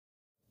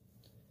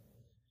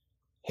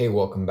Hey,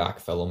 welcome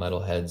back, fellow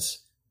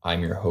metalheads.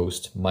 I'm your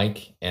host,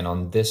 Mike, and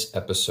on this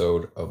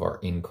episode of our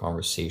In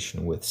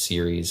Conversation with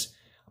series,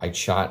 I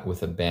chat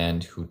with a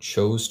band who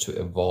chose to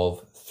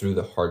evolve through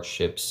the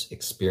hardships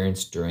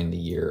experienced during the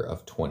year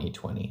of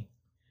 2020.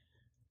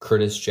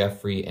 Kurtis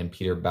Jeffrey and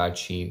Peter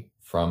Bagchi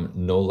from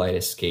No Light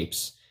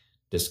Escapes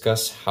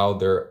discuss how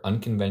their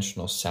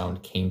unconventional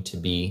sound came to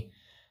be,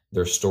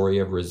 their story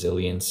of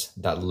resilience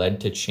that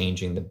led to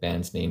changing the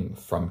band's name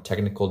from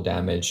Technical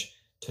Damage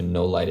to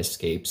No Light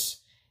Escapes,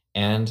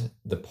 and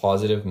the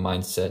positive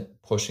mindset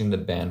pushing the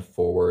band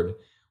forward,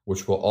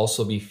 which will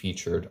also be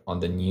featured on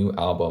the new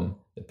album,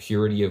 The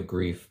Purity of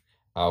Grief,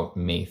 out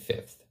May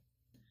 5th.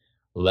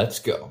 Let's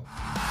go.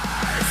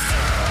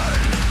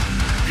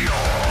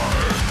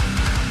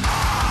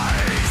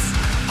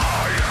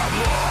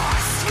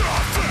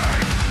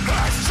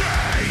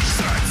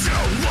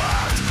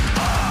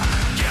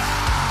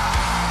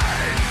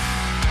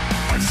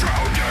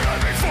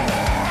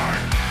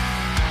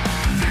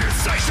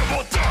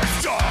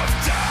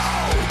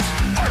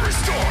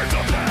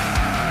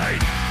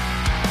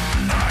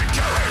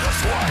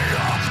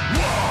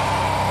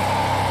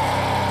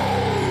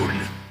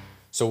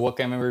 So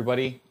welcome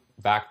everybody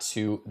back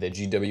to the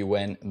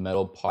GWN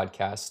Metal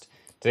Podcast.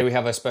 Today we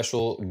have a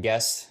special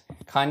guest,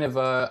 kind of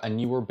a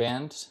newer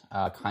band,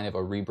 kind of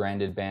a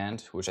rebranded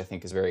band, which I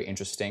think is very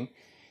interesting.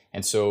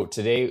 And so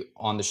today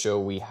on the show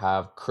we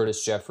have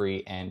Kurtis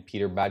Jeffrey and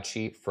Peter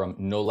Bagchi from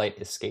No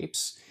Light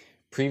Escapes,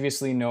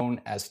 previously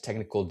known as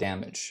Technical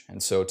Damage.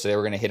 And so today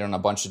we're going to hit on a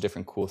bunch of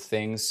different cool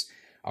things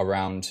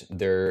around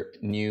their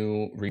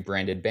new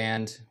rebranded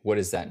band. What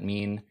does that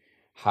mean?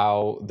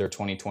 How their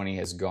 2020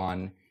 has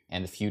gone,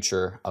 and the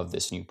future of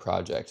this new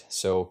project.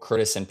 So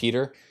Kurtis and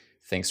Peter,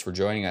 thanks for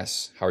joining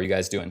us. How are you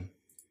guys doing?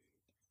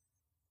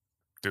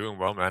 Doing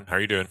well, man. How are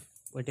you doing?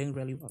 We're doing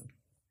really well.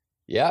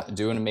 Yeah,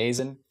 doing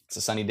amazing. It's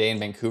a sunny day in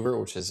Vancouver,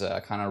 which is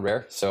kind of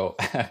rare. So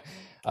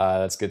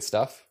that's good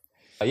stuff.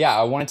 Yeah,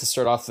 I wanted to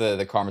start off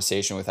the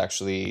conversation with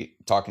actually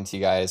talking to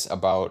you guys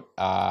about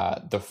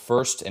the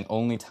first and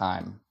only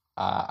time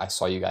I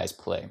saw you guys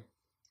play.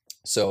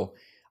 So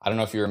I don't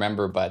know if you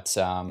remember, but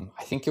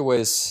I think it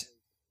was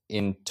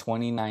in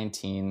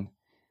 2019,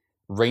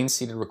 Rain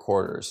Seated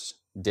Recorders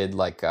did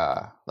like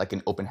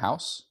an open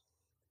house.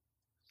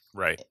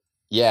 Right.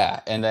 Yeah,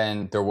 and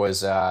then there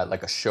was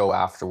like a show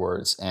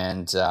afterwards,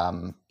 and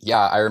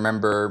yeah, I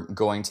remember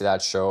going to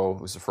that show.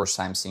 It was the first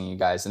time seeing you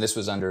guys, and this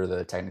was under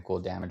the Technical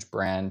Damage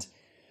brand.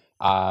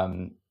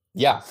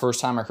 Yeah,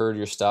 first time I heard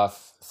your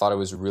stuff, thought it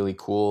was really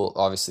cool.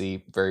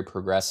 Obviously, very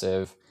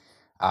progressive.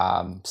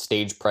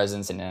 Stage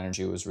presence and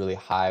energy was really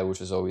high,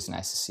 which was always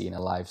nice to see in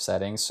a live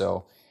setting.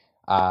 So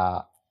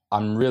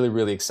I'm really,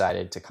 really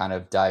excited to kind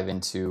of dive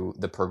into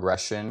the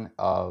progression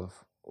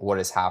of what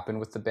has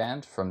happened with the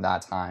band from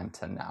that time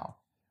to now.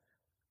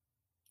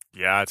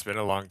 Yeah, it's been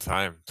a long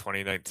time,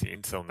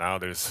 2019 till now.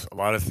 There's a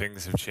lot of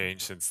things have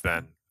changed since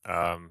then.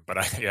 But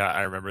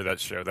I remember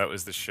that show. That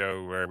was the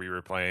show where we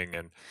were playing,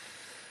 and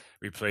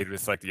we played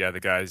with the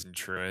guys in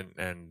Truant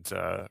and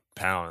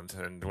Pound.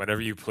 And whenever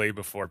you play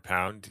before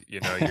Pound,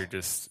 you're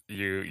just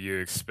you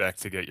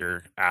expect to get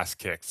your ass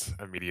kicked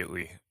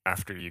immediately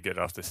after you get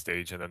off the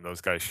stage, and then those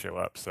guys show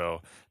up.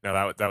 So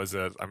no, that was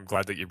I'm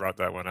glad that you brought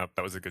that one up.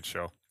 That was a good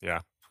show.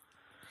 Yeah.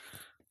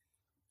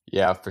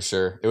 Yeah, for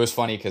sure. It was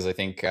funny because I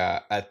think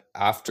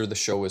after the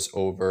show was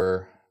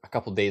over, a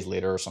couple days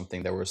later or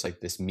something, there was like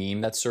this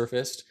meme that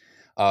surfaced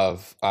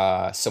of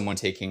someone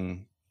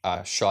taking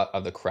a shot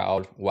of the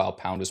crowd while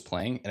Pound was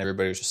playing, and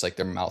everybody was just like,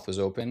 their mouth was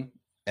open,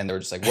 and they were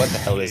just like, what the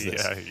hell is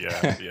this?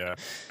 Yeah.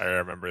 I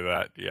remember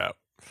that. Yeah.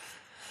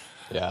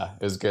 Yeah,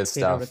 it was good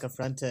stuff. Peter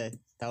Ricafrente.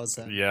 That was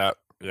Yeah,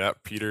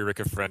 Peter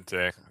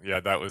Ricafrente. Yeah,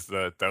 that was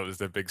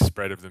the big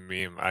spread of the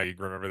meme. I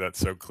remember that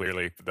so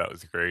clearly. But that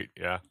was great.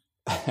 Yeah.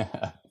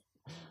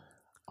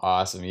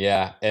 Awesome.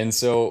 Yeah. And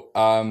so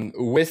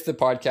with the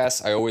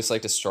podcast, I always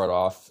like to start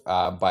off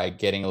by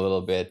getting a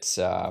little bit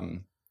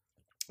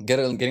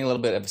getting a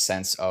little bit of a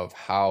sense of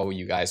how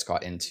you guys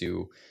got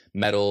into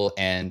metal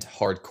and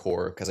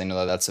hardcore, because I know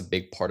that that's a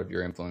big part of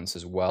your influence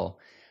as well.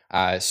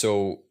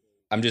 So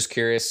I'm just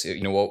curious,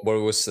 what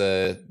was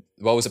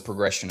the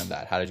progression of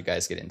that? How did you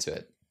guys get into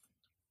it?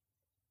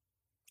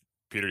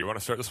 Peter, you want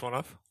to start this one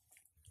off?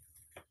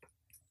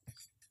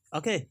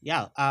 Okay,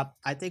 yeah.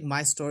 I think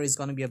my story is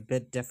going to be a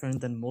bit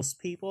different than most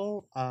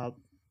people.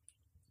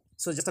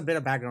 So just a bit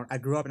of background. I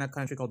grew up in a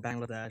country called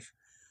Bangladesh.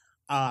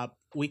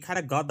 We kind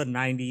of got the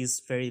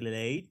 90s very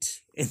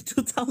late in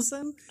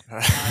 2000.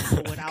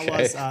 So when I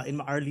was in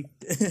my early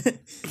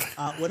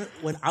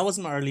when I was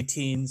in my early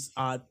teens,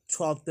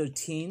 12,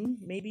 13,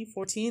 maybe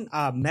 14,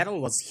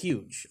 metal was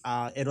huge.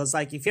 It was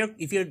like if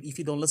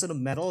you don't listen to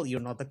metal, you're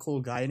not the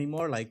cool guy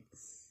anymore. Like,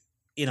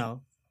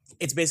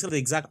 it's basically the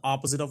exact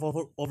opposite of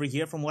over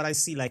here from what I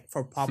see, like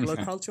for popular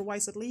culture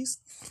wise at least.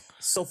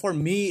 So for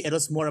me, it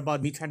was more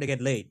about me trying to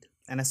get laid,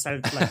 and I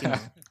started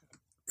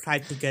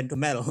tried to get into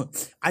metal.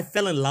 I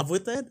fell in love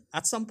with it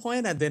at some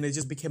point, and then it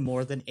just became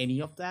more than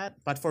any of that.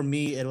 But for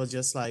me, it was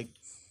just like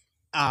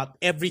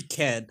every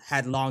kid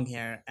had long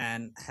hair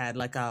and had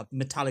like a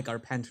Metallica or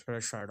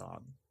Pantera shirt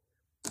on.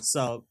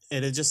 So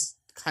it is just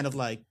kind of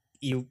like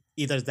you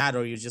either that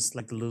or you're just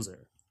like the loser.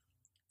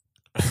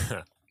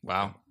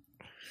 Wow.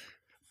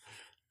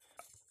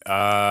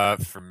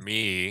 For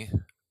me,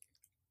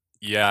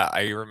 yeah,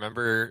 I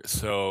remember.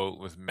 So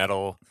with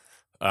metal,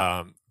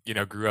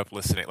 grew up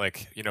listening,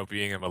 like,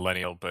 being a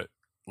millennial, but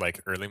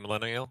like early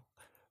millennial.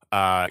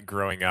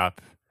 Growing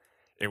up,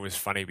 it was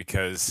funny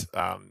because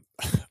I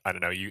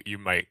don't know,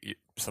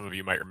 some of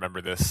you might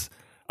remember this,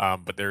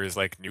 but there is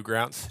like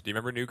Newgrounds. Do you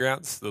remember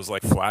Newgrounds? Those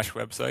like Flash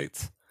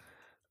websites.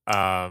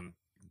 Um,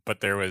 but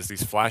there was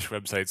these Flash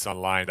websites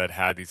online that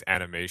had these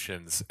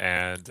animations,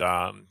 and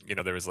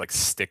there was like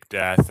Stick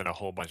Death and a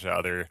whole bunch of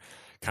other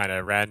kind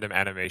of random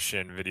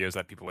animation videos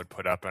that people would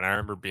put up. And I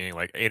remember being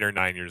like 8 or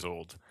 9 years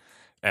old,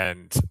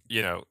 and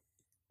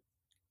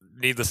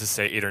needless to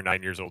say, 8 or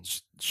 9 years old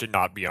should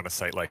not be on a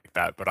site like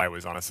that, but I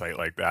was on a site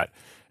like that,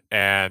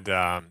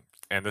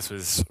 and this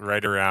was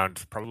right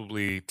around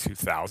probably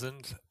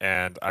 2000,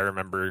 and I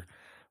remember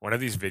one of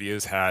these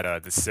videos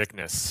had the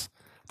sickness.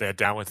 They had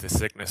Down with the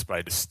Sickness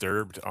by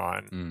Disturbed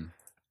on, Mm.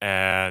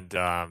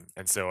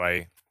 and so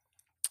I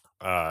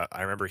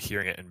remember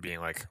hearing it and being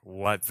like,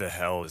 "What the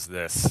hell is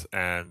this?"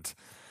 And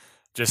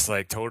just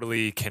like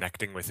totally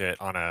connecting with it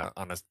on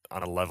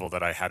a level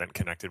that I hadn't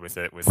connected with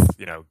it with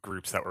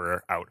groups that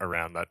were out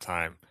around that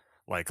time,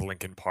 like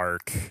Linkin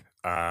Park,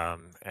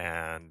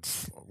 and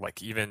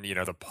like even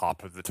the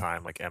pop of the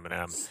time, like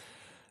Eminem.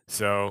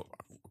 So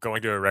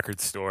going to a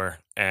record store,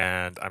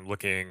 and I'm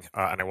looking,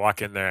 and I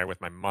walk in there with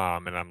my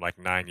mom, and I'm like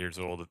 9 years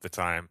old at the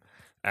time,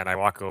 and I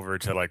walk over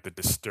to like the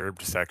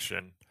Disturbed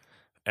section,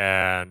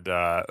 and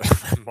my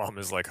mom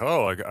is like,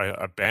 "Oh,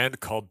 a band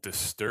called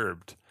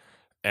Disturbed."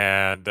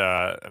 And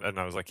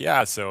I was like,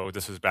 yeah. So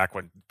this was back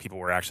when people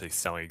were actually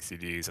selling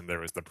CDs, and there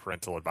was the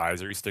parental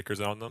advisory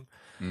stickers on them.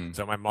 Mm.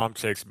 So my mom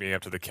takes me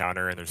up to the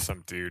counter, and there's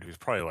some dude who's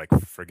probably like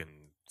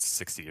friggin'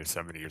 60 or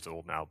 70 years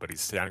old now, but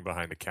he's standing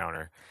behind the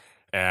counter,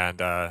 and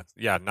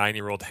yeah,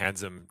 9-year-old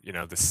hands him,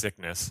 the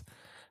sickness,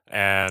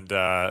 and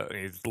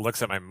he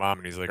looks at my mom,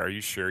 and he's like, "Are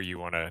you sure you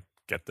want to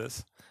get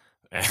this?"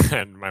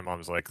 And my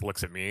mom's like,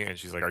 looks at me, and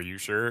she's like, "Are you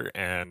sure?"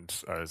 And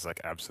I was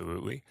like,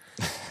 "Absolutely."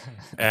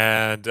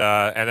 And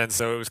then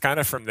so it was kind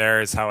of from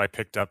there is how I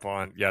picked up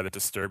on the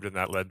Disturbed, and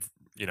that led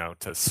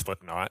to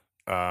Slipknot,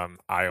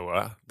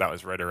 Iowa. That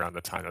was right around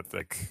the time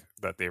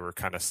that they were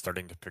kind of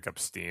starting to pick up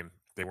steam.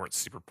 They weren't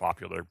super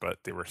popular, but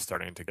they were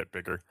starting to get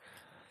bigger.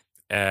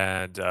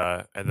 And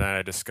then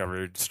I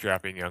discovered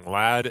Strapping Young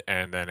Lad,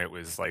 and then it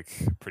was like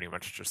pretty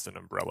much just an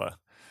umbrella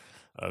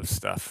of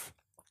stuff.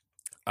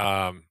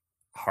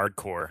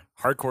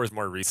 Hardcore is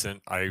more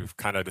recent. I've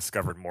kind of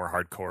discovered more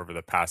hardcore over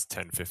the past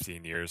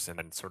 10-15 years, and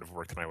then sort of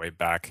worked my way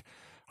back.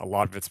 A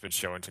lot of it's been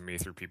shown to me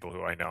through people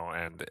who I know,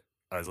 and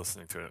I was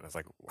listening to it and I was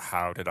like,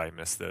 how did I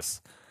miss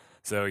this?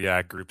 So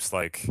yeah, groups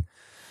like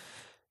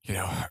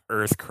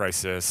Earth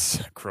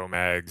Crisis,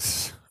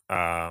 Cro-Mags,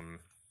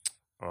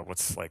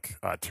 what's like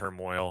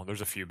Turmoil.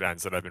 There's a few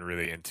bands that I've been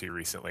really into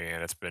recently,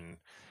 and it's been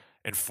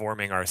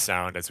informing our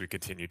sound as we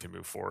continue to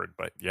move forward.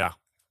 But yeah,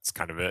 it's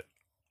kind of it.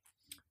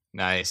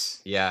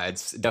 Nice. Yeah,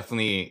 it's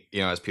definitely,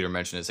 as Peter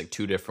mentioned, it's like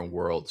two different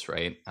worlds,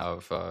 right?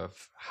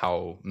 Of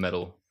how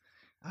metal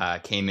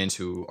came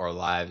into our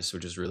lives,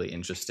 which is really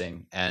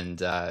interesting. And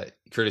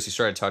Kurtis, you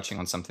started touching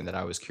on something that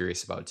I was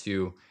curious about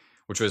too,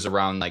 which was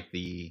around like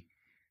the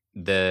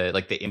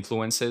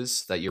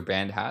influences that your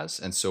band has.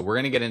 And so we're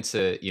gonna get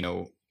into,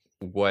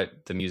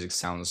 what the music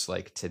sounds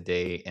like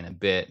today in a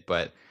bit,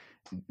 but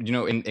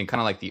in kind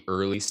of like the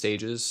early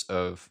stages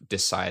of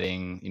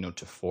deciding,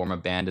 to form a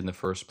band in the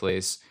first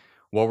place,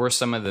 what were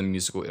some of the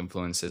musical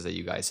influences that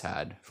you guys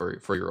had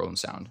for your own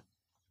sound?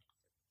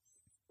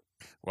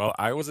 Well,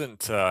 I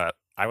wasn't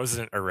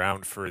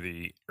around for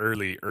the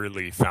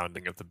early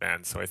founding of the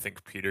band, so I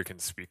think Peter can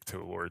speak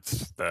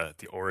towards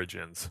the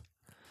origins.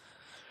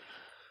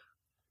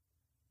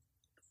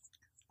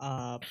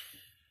 Uh,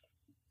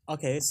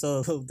 okay,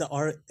 so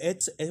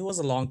it was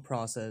a long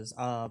process.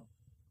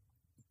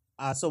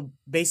 So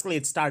basically,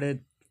 it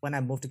started when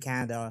I moved to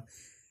Canada,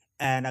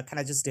 and I kind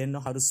of just didn't know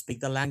how to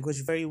speak the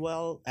language very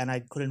well, and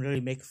I couldn't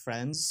really make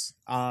friends.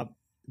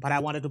 But I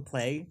wanted to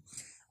play,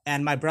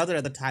 and my brother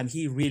at the time,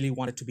 he really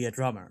wanted to be a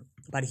drummer,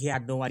 but he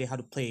had no idea how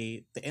to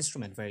play the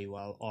instrument very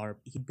well, or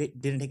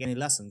didn't take any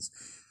lessons.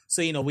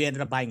 So we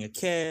ended up buying a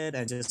kit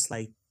and just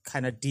like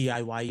kind of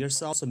DIY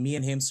yourself. So me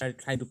and him started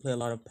trying to play a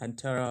lot of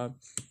Pantera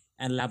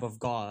and Lamb of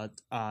God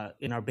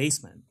in our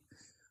basement.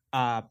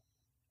 Uh,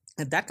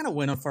 and that kind of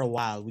went on for a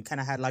while. We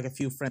kind of had like a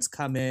few friends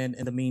come in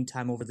the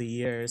meantime over the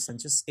years, and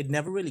just it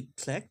never really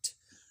clicked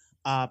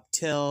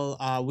till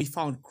we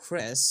found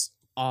Chris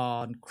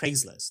on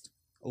Craigslist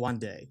one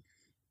day,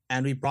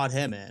 and we brought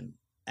him in,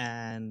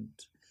 and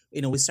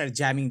we started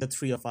jamming, the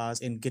three of us,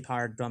 in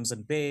guitar, drums,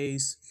 and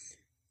bass.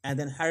 And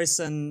then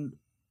Harrison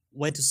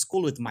went to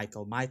school with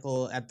Michael.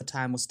 Michael at the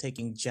time was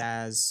taking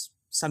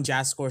some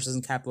jazz courses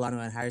in Capilano,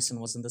 and Harrison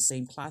was in the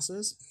same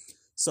classes.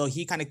 So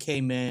he kind of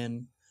came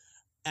in,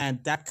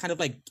 and that kind of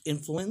like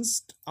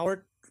influenced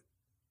our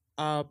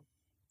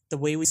the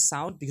way we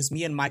sound, because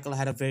me and Michael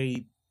had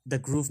the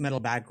groove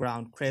metal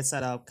background. Chris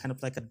had a kind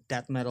of like a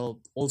death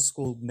metal, old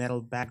school metal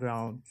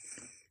background,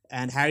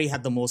 and Harry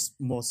had the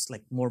most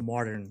like more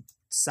modern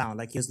sound.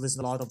 Like he was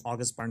listening to a lot of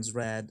August Burns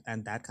Red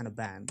and that kind of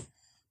band.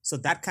 So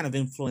that kind of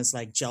influence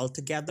like gelled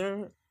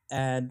together,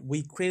 and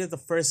we created the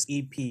first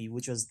EP,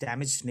 which was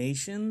Damaged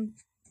Nation.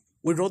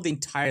 We wrote the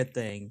entire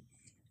thing,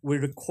 we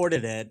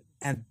recorded it,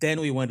 and then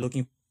we went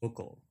looking for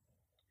vocal.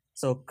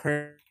 So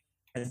Kurt,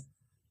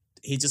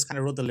 he just kind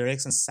of wrote the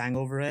lyrics and sang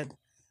over it.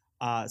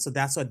 So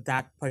that's what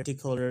that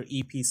particular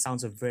EP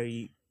sounds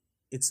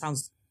it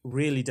sounds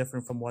really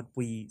different from what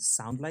we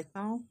sound like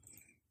now.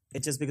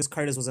 It's just because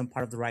Kurtis wasn't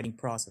part of the writing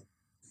process.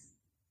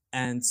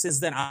 And since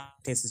then, our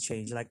taste has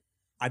changed. Like,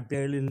 I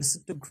barely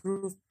listen to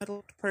groove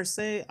metal per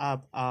se.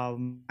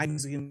 My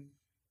music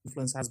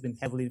influence has been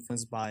heavily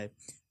influenced by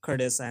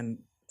Kurtis and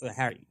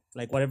Harry.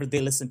 Like, whatever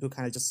they listen to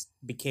kind of just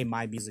became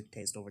my music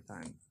taste over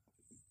time.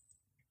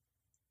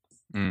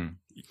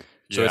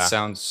 So it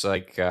sounds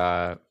like,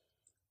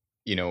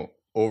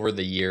 over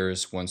the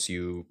years, once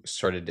you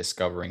started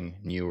discovering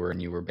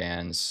newer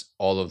bands,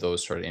 all of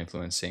those started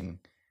influencing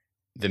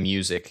the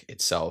music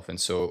itself. And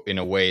so in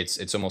a way,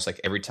 it's almost like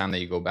every time that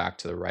you go back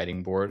to the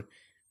writing board,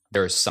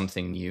 there's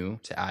something new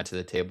to add to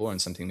the table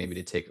and something maybe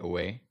to take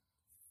away.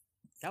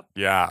 Yep.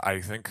 Yeah,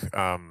 I think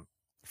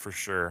for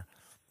sure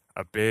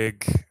a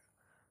big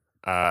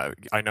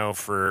I know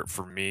for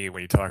me,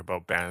 when you talk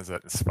about bands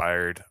that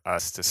inspired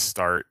us to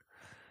start,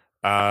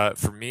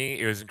 for me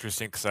it was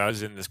interesting because I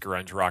was in this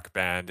grunge rock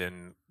band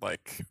in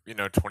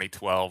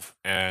 2012,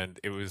 and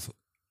it was,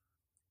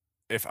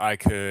 if I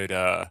could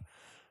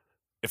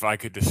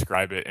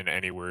describe it in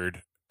any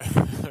word,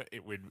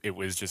 it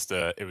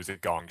was a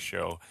gong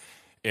show,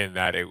 in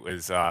that it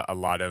was a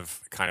lot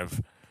of kind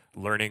of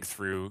learning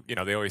through,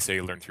 they always say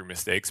learn through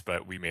mistakes,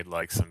 but we made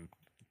like some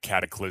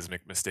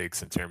cataclysmic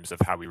mistakes in terms of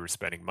how we were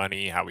spending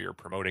money, how we were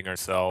promoting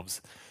ourselves.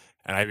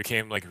 And I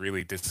became like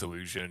really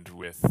disillusioned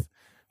with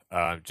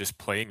just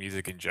playing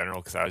music in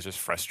general, because I was just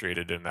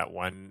frustrated, and that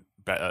one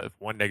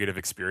negative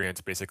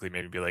experience basically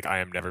made me be like, I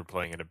am never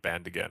playing in a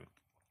band again.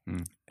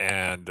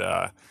 And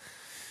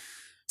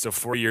so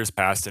 4 years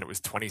passed, and it was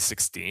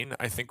 2016,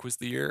 I think, was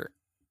the year.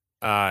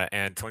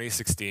 And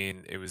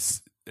 2016, it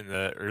was in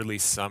the early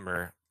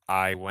summer.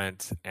 I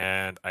went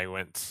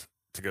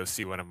to go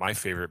see one of my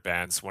favorite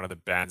bands, one of the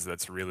bands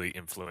that's really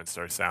influenced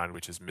our sound,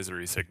 which is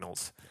Misery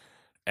Signals.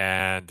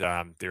 And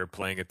they were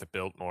playing at the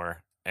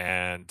Biltmore,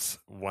 and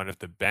one of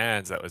the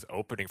bands that was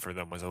opening for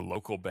them was a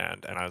local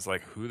band. And I was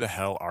like, who the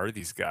hell are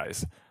these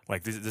guys?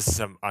 Like, this is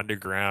some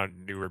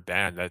underground newer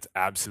band that's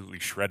absolutely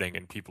shredding,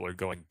 and people are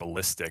going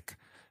ballistic.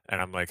 And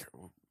I'm like,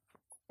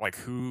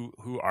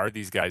 who are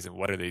these guys, and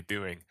what are they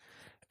doing?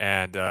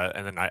 And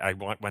then I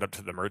went up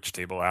to the merch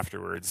table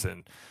afterwards,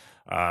 and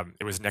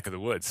it was Neck of the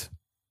Woods.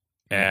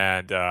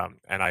 And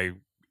I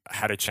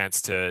had a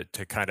chance to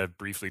kind of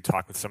briefly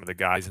talk with some of the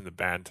guys in the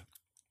band.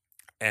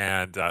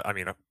 And I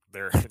mean,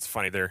 it's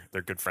funny, they're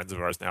good friends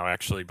of ours now,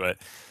 actually. But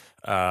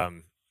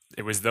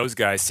it was those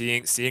guys,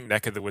 seeing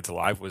Neck of the Woods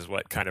live was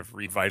what kind of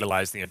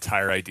revitalized the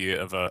entire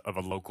idea of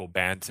a local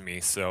band to me.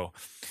 So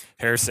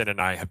Harrison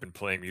and I have been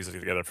playing music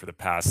together for the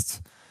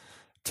past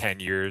 10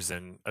 years,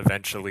 and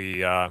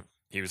eventually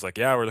he was like,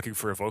 yeah, we're looking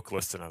for a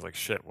vocalist. And I was like,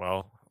 shit,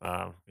 well,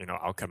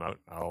 I'll come out,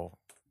 I'll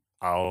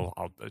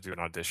do an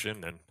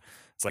audition. And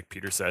it's like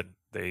Peter said,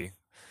 they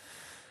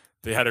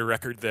had a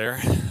record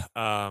there.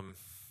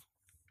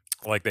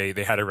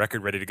 They had a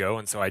record ready to go,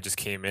 and so I just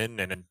came in,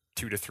 and in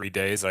 2 to 3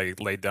 days I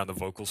laid down the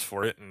vocals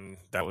for it, and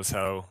that was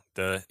how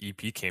the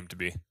EP came to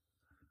be.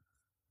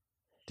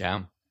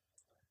 Damn.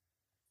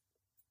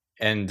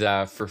 And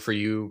for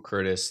you,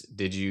 Kurtis,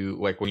 did you,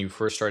 like, when you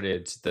first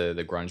started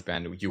the grunge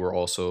band, you were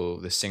also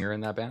the singer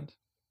in that band?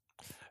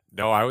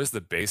 No, I was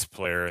the bass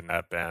player in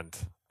that band.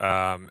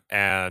 That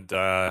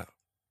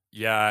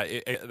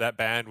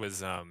band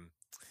was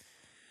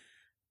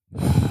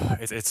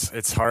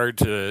it's hard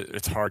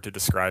to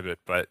describe it,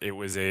 but it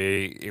was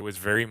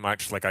very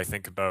much like, I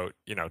think about,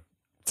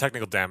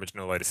 Technical Damage,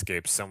 No Light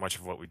Escape. So much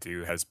of what we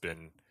do has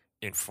been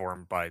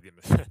informed by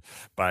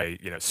by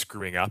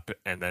screwing up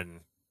and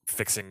then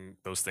fixing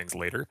those things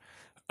later.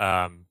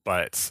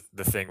 But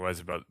the thing was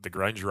about the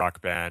grunge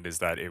rock band is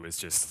that it was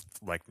just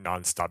like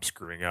nonstop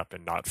screwing up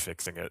and not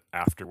fixing it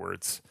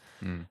afterwards.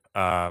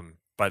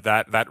 But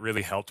that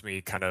really helped me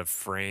kind of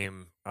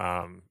frame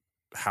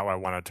how I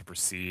wanted to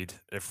proceed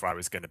if I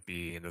was going to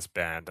be in this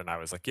band. And I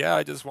was like, yeah,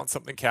 I just want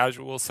something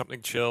casual,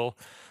 something chill,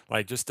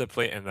 like just to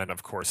play. And then,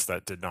 of course,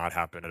 that did not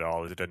happen at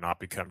all. It did not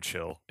become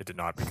chill. It did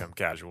not become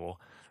casual.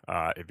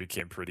 It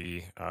became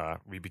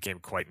we became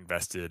quite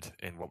invested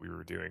in what we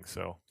were doing.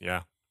 So,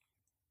 yeah.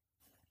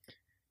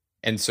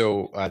 And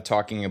so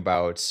talking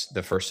about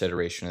the first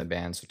iteration of the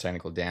band, so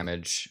Technical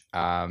Damage,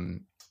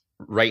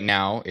 right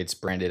now it's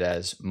branded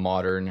as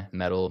modern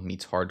metal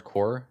meets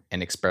hardcore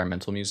and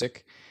experimental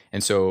music.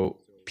 And so,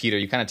 Peter,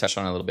 you kind of touched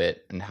on it a little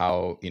bit, and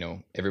how,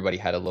 everybody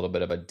had a little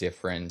bit of a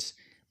different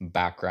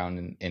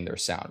background in their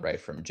sound, right?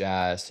 From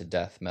jazz to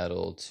death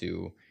metal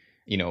to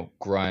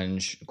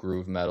grunge,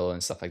 groove metal,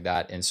 and stuff like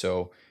that. And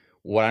so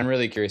what I'm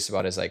really curious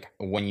about is like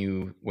when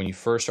you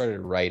first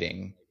started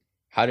writing,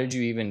 how did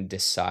you even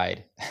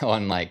decide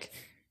on like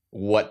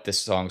what the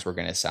songs were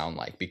going to sound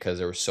like? Because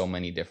there were so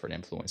many different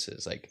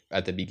influences. Like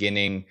at the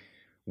beginning,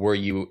 were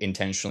you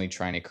intentionally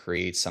trying to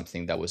create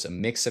something that was a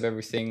mix of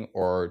everything,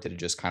 or did it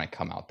just kind of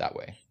come out that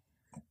way?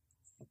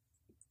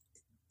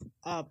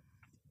 Uh,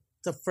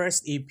 the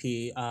first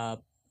EP,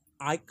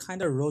 I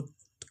kind of wrote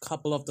a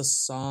couple of the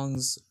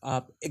songs.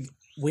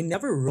 We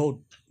never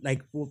wrote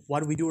like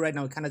what we do right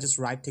now. We kind of just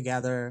write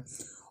together,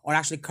 or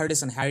actually,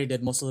 Kurtis and Harry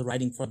did most of the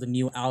writing for the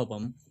new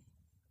album.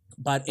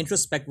 But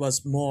Introspect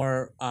was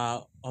more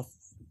of,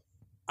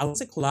 I would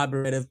say,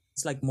 collaborative.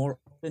 It's like more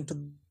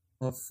into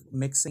of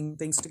mixing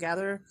things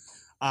together.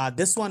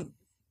 This one,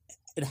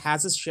 it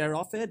has its share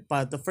of it,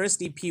 but the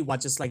first EP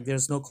was just like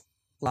there's no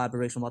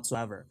collaboration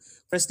whatsoever.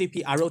 First EP,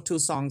 I wrote 2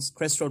 songs,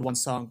 Chris wrote 1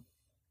 song,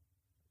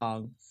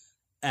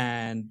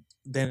 and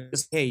then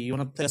just, hey, you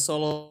want to play a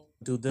solo,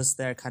 do this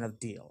there kind of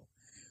deal.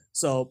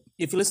 So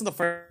if you listen to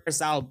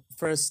the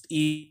first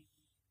EP,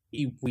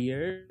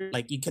 weird,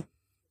 like you can,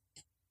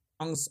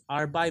 songs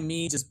are by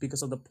me just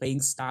because of the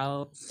playing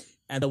style,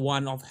 and the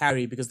one of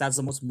Harry because that's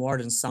the most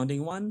modern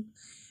sounding one,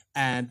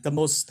 and the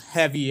most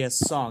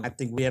heaviest song I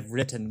think we have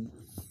written,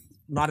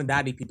 not in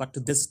that EP, but to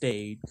this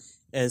day,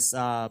 is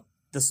the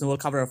Snow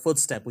cover of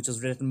Footstep, which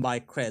was written by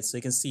Chris. So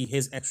you can see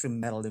his extreme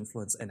metal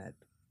influence in it.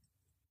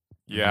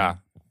 Yeah,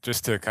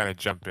 just to kind of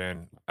jump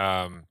in,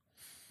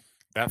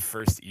 that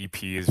first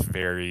EP is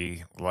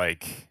very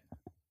like,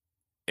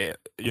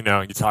 you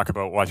talk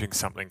about watching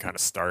something kind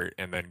of start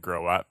and then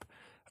grow up.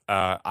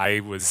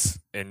 I was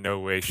in no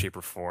way, shape,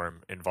 or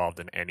form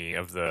involved in any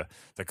of the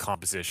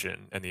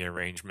composition and the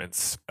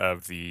arrangements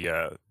of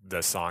the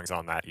songs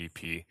on that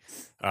EP.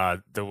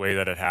 The way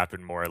that it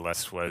happened more or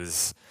less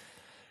was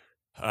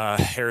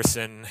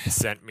Harrison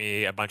sent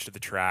me a bunch of the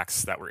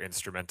tracks that were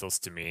instrumentals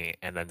to me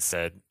and then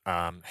said,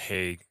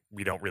 hey,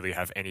 we don't really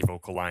have any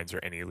vocal lines or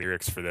any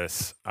lyrics for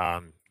this.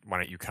 Why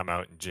don't you come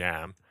out and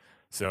jam?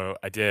 So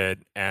I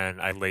did, and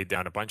I laid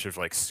down a bunch of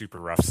like super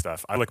rough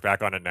stuff. I look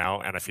back on it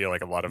now, and I feel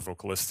like a lot of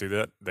vocalists do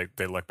that.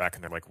 They look back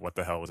and they're like, "What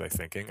the hell was I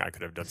thinking? I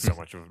could have done so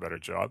much of a better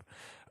job."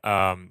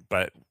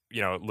 But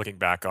looking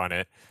back on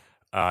it,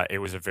 it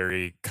was a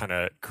very kind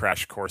of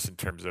crash course in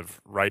terms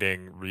of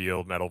writing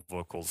real metal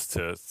vocals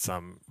to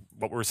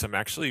what were some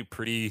actually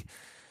pretty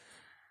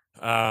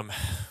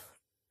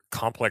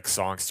complex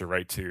songs to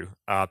write to.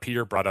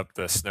 Peter brought up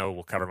The Snow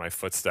Will Cover My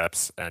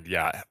Footsteps, and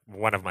yeah,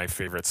 one of my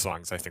favorite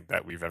songs I think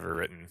that we've ever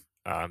written,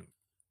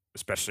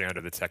 especially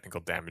under the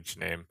Technical Damage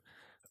name.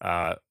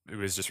 It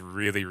was just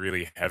really,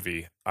 really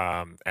heavy,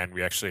 and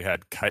we actually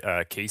had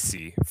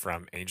Casey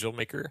from Angel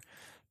Maker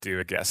do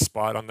a guest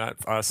spot on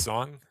that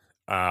song,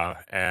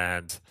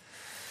 and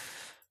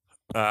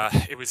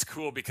it was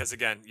cool because,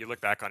 again, you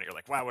look back on it, you're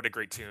like, wow, what a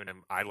great tune.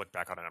 And I look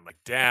back on it, I'm like,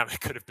 damn, it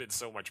could have been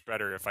so much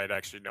better if I'd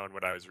actually known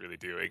what I was really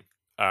doing.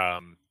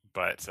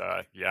 But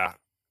yeah,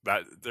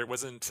 that there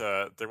wasn't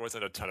a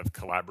ton of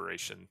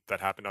collaboration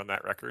that happened on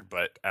that record.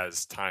 But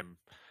as time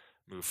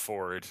moved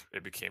forward,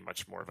 it became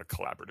much more of a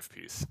collaborative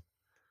piece.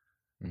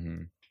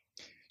 Mm-hmm.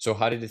 So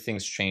how did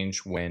things change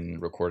when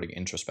recording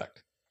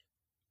Introspect?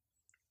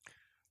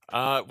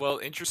 Well,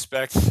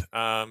 Introspect,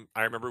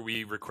 I remember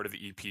we recorded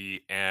the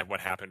EP, and what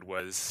happened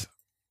was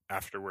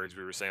afterwards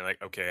we were saying like,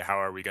 okay,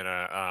 how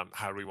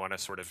do we want to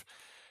sort of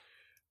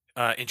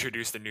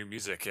introduce the new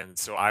music? And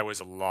so I was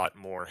a lot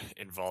more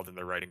involved in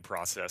the writing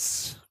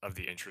process of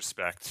the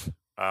Introspect,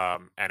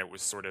 and it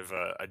was sort of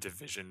a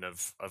division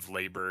of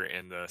labor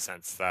in the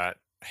sense that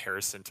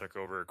Harrison took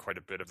over quite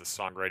a bit of the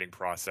songwriting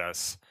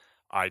process.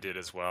 I did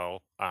as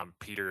well.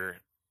 Peter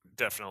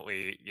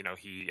definitely,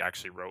 he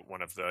actually wrote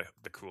one of the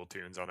cool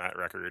tunes on that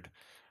record.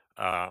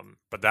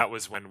 But that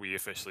was when we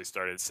officially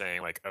started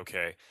saying like,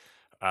 okay,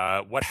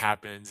 what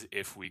happens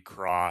if we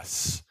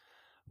cross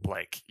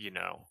like,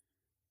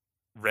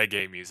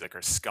 reggae music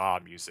or ska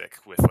music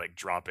with like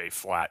drop A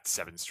flat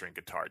 7-string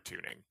guitar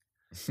tuning?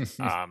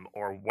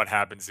 Or what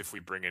happens if we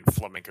bring in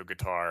flamenco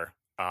guitar,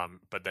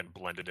 but then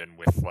blend it in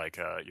with like,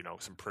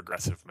 some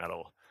progressive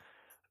metal?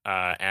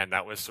 And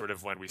that was sort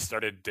of when we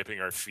started dipping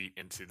our feet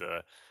into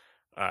the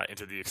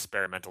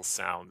experimental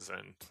sounds.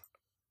 And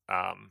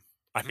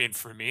I mean,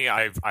 for me,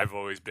 I've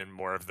always been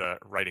more of the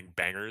writing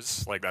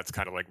bangers. Like that's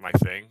kind of like my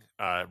thing.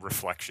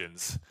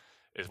 Reflections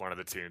is one of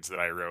the tunes that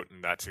I wrote,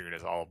 and that tune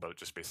is all about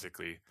just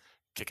basically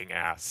kicking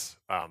ass.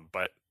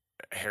 But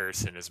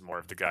Harrison is more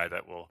of the guy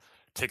that will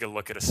take a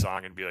look at a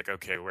song and be like,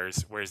 okay,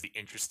 where's the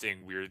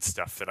interesting, weird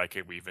stuff that I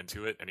could weave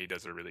into it, and he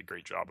does a really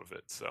great job of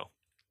it. So,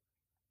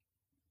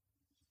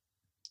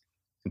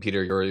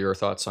 Peter, your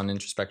thoughts on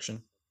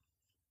Introspection?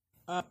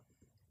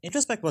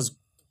 Introspect was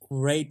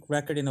great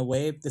record in a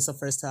way. This is the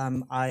first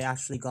time I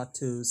actually got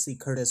to see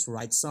Kurtis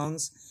write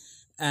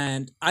songs,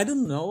 and I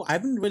don't know, I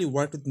haven't really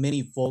worked with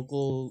many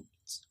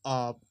vocalists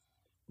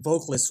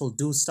who'll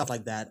do stuff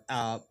like that.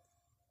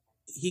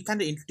 He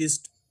kind of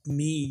introduced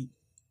me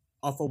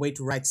of a way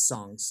to write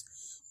songs,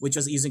 which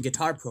was using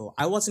Guitar Pro.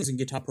 I wasn't using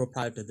Guitar Pro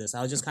prior to this.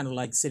 I was just kind of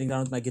like sitting down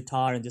with my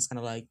guitar and just kind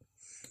of like,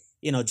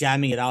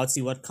 jamming it out,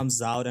 see what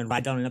comes out, and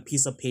write down on a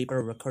piece of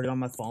paper, record it on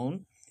my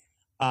phone.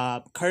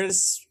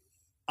 Kurtis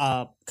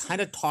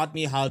kind of taught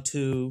me how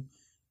to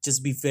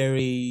just be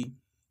very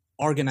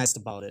organized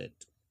about it.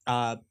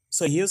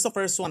 So he was the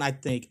first one, I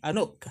think. I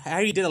know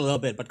Harry did a little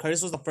bit, but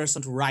Kurtis was the first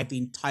one to write the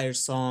entire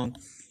song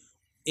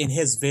in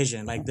his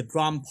vision, like the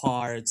drum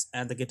parts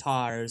and the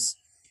guitars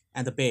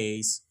and the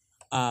bass.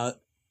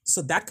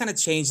 So that kind of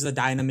changed the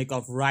dynamic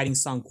of writing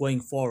song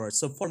going forward.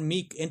 So for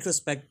me,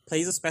 Introspect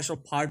plays a special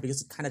part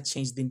because it kind of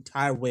changed the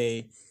entire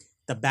way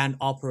the band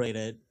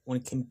operated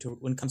when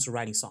it comes to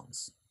writing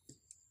songs.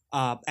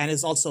 And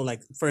it's also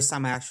like first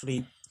time I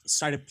actually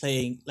started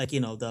playing like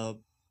the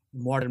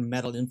modern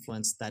metal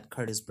influence that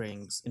Kurtis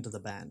brings into the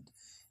band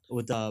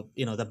with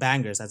the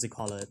bangers, as you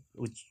call it,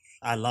 which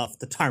I love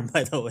the term,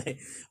 by the way.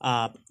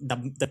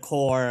 The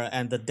core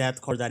and the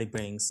deathcore that he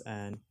brings,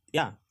 and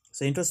yeah.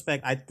 So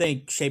Introspect, I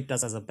think, shaped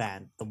us as a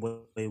band the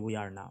way we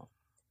are now.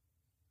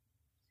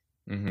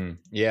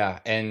 Yeah,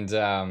 and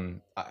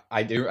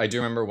I do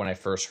remember when I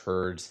first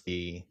heard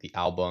the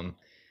album,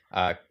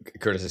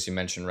 Kurtis, as you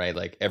mentioned, right?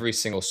 Like every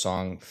single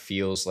song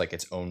feels like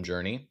its own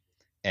journey,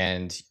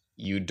 and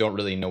you don't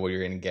really know what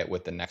you're going to get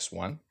with the next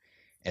one.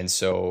 And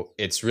so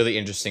it's really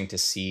interesting to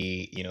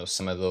see,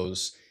 some of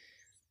those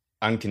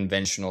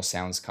unconventional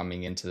sounds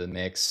coming into the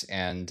mix.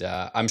 And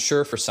I'm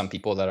sure for some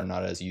people that are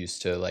not as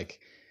used to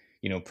like,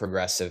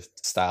 progressive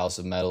styles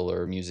of metal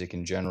or music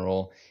in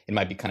general, it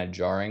might be kind of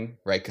jarring,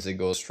 right? Because it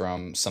goes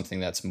from something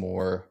that's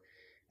more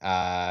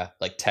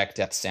like tech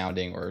death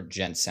sounding or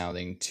gent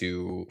sounding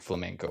to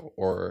flamenco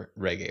or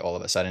reggae all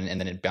of a sudden, and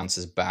then it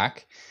bounces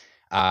back.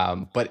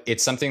 But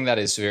it's something that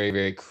is very,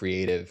 very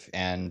creative.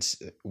 And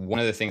one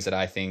of the things that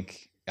I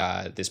think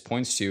this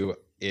points to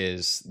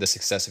is the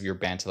success of your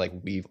band to like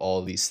weave all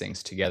of these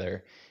things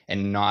together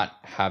and not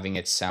having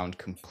it sound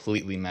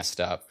completely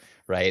messed up,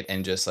 right?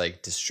 And just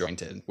like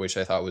disjointed, which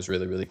I thought was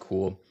really, really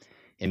cool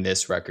in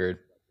this record.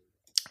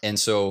 And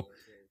so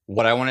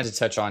what I wanted to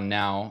touch on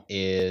now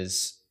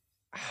is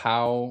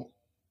how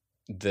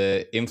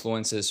the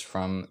influences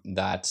from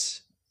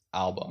that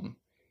album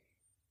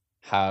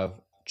have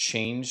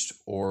changed,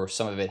 or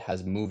some of it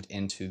has moved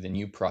into the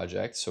new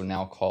project, so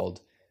now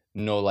called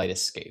No Light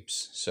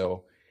Escapes.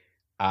 So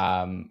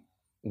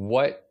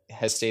what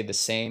has stayed the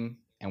same,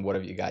 and what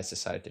have you guys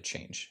decided to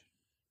change?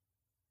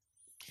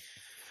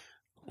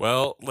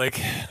 Well,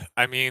 like,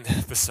 I mean,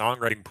 the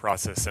songwriting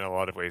process in a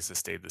lot of ways has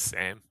stayed the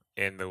same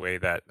in the way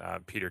that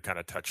Peter kind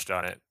of touched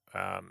on it.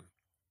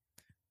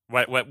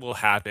 What will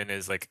happen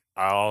is like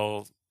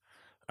I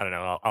don't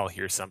know, I'll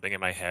hear something in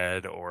my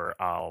head, or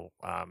I'll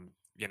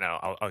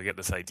get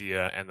this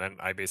idea, and then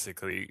I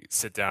basically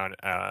sit down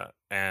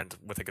and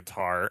with a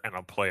guitar and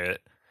I'll play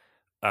it,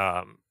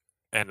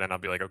 and then I'll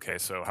be like, okay,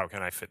 so how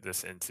can I fit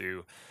this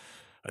into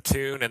a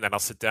tune? And then I'll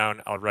sit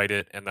down, I'll write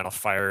it, and then I'll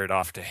fire it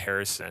off to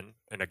Harrison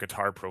in a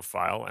guitar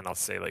profile, and I'll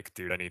say like,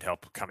 dude, I need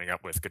help coming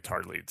up with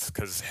guitar leads,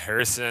 because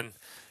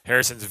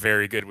Harrison's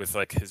very good with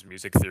like his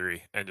music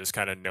theory and just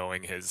kind of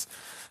knowing his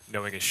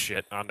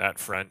shit on that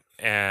front,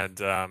 and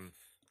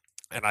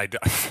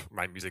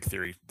my music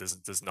theory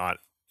is not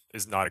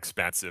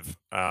expansive.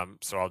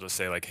 So I'll just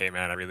say like, hey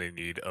man, I really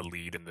need a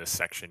lead in this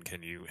section.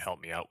 Can you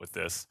help me out with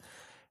this?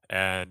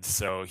 And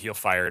so he'll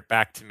fire it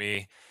back to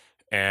me.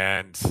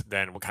 And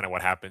then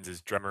what happens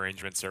is drum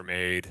arrangements are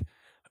made,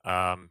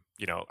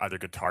 other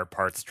guitar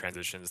parts,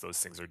 transitions, those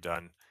things are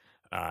done.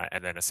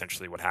 And then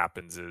essentially what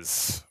happens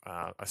is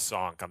a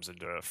song comes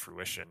into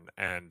fruition.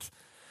 And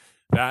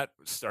that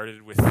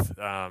started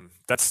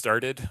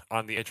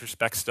on the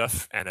Introspect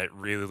stuff, and it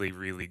really,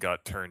 really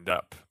got turned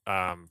up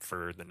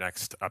for the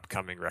next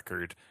upcoming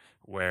record,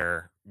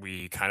 where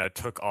we kind of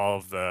took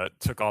all the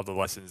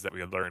lessons that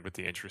we had learned with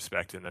the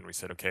Introspect, and then we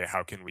said, okay,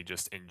 how can we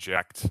just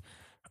inject?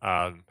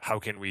 How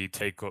can we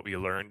take what we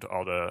learned,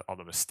 all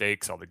the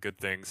mistakes, all the good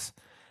things,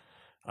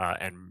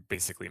 and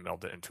basically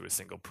meld it into a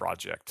single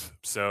project?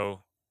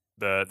 So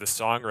the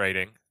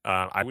songwriting,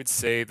 I would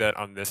say that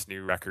on this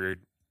new record,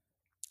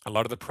 a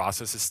lot of the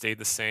process has stayed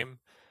the same.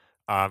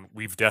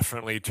 We've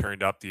definitely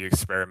turned up the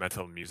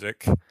experimental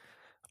music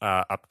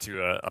up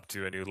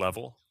to a new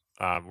level.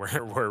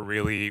 We're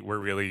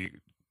really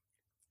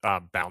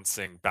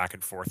bouncing back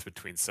and forth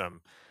between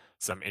some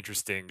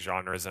interesting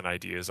genres and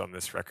ideas on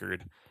this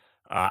record.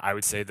 I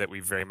would say that we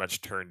very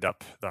much turned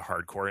up the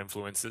hardcore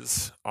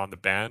influences on the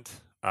band.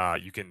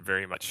 You can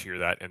very much hear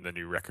that in the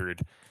new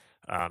record.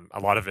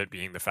 A lot of it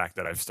being the fact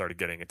that I've started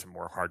getting into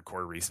more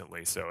hardcore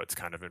recently, so it's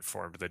kind of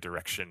informed the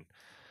direction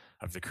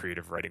of the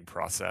creative writing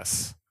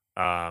process.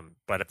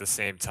 But at the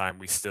same time,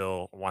 we're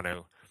still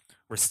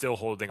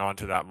holding on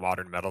to that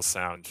modern metal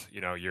sound.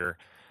 You're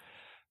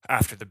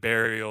After the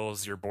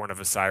Burials, you're Born of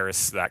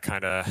Osiris, that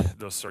kind of,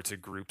 those sorts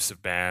of groups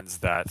of bands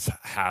that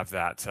have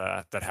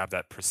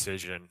that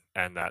precision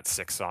and that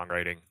sick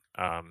songwriting.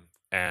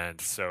 And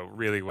so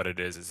really what it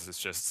is it's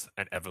just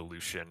an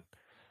evolution.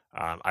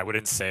 I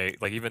wouldn't say,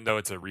 like, even though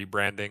it's a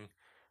rebranding,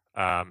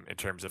 In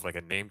terms of like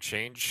a name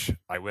change,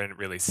 I wouldn't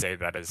really say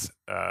that as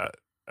a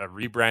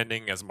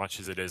rebranding as much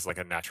as it is like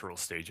a natural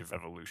stage of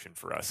evolution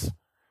for us.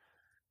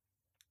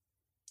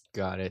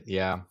 Got it.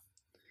 Yeah.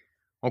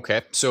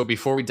 Okay. So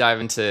before we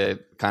dive into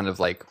kind of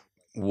like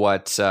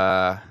what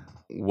to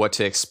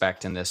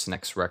expect in this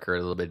next record a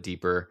little bit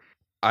deeper,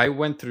 I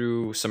went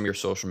through some of your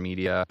social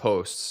media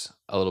posts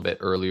a little bit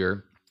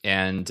earlier,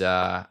 and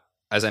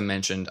as I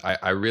mentioned,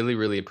 I really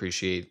really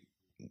appreciate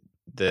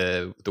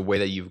the way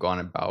that you've gone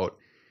about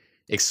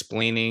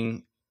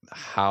explaining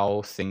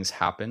how things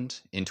happened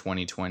in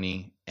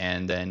 2020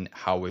 and then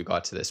how we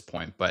got to this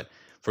point. But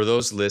for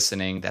those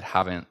listening that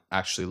haven't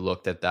actually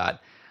looked at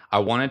that, I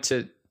wanted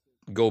to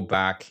go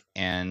back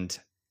and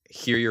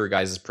hear your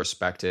guys'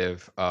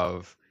 perspective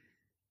of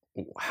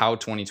how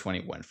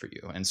 2020 went for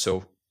you. And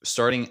so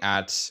starting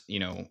at,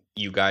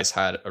 you guys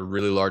had a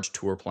really large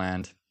tour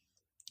planned.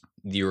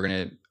 You were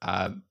going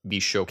to be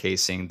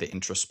showcasing the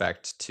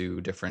Introspect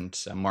to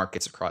different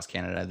markets across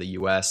Canada, the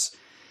US,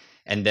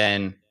 and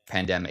then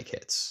pandemic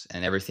hits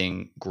and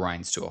everything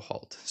grinds to a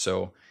halt.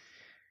 So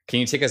can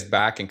you take us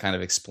back and kind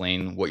of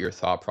explain what your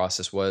thought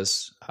process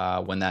was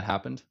when that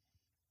happened?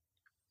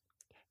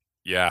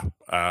 Yeah,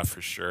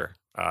 for sure.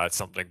 It's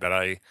something that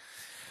I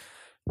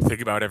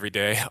think about every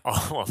day.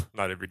 Well,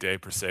 not every day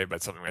per se,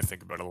 but something I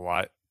think about a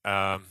lot.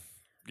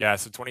 Yeah,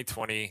 so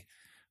 2020,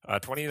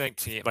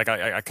 2019, like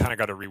I kind of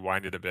got to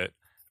rewind it a bit.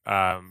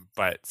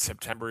 But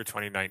September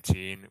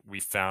 2019, we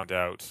found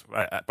out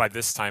by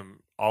this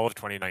time, all of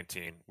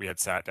 2019, we had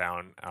sat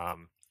down.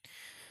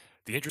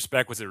 The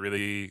Introspect was a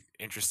really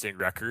interesting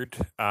record,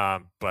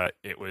 but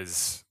it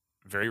was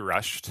very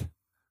rushed.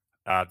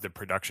 The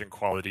production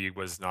quality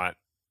was not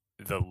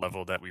the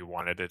level that we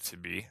wanted it to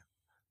be.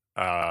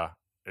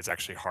 It's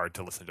actually hard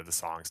to listen to the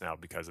songs now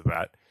because of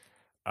that.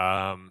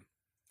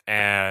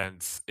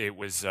 And it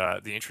was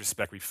the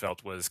Introspect we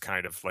felt was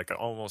kind of like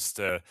almost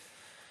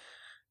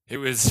it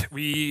was,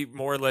 we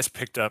more or less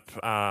picked up,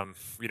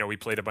 we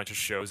played a bunch of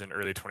shows in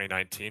early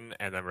 2019,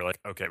 and then we're like,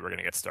 okay, we're going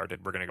to get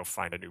started. We're going to go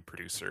find a new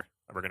producer.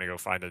 We're going to go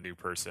find a new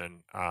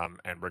person,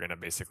 and we're going to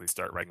basically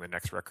start writing the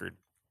next record.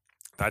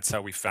 That's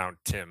how we found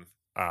Tim,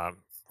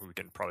 who we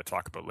can probably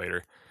talk about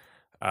later.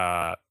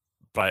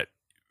 But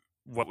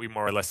what we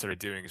more or less started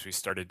doing is we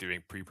started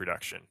doing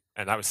pre-production,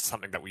 and that was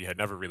something that we had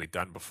never really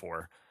done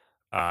before,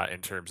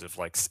 in terms of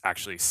like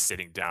actually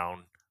sitting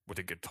down with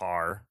a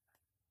guitar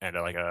and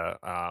like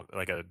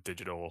a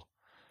digital,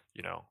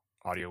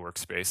 audio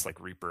workspace like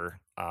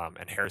Reaper.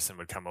 And Harrison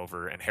would come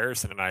over, and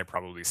Harrison and I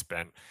probably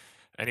spent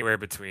anywhere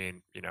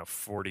between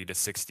 40 to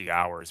 60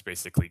 hours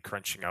basically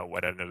crunching out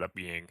what ended up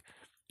being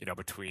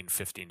between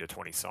 15 to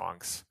 20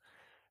 songs.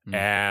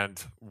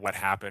 And what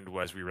happened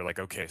was we were like,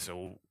 okay,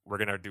 so we're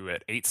gonna do an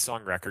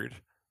 8-song record,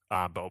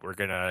 but we're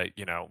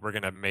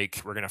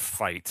gonna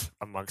fight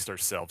amongst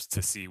ourselves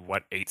to see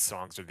what 8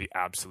 songs are the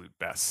absolute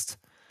best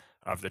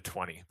of the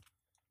 20.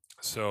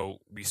 So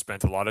we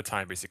spent a lot of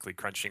time basically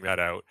crunching that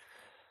out.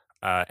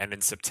 And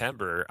in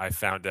September, I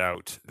found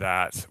out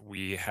that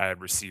we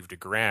had received a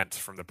grant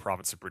from the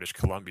province of British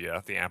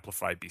Columbia, the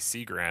Amplify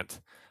BC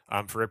grant,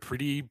 for a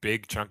pretty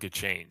big chunk of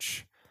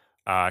change.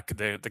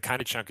 The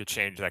kind of chunk of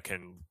change that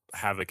can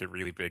have like a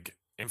really big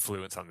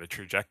influence on the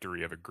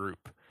trajectory of a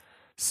group.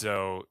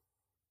 So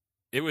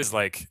it was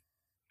like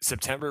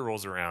September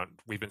rolls around.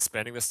 We've been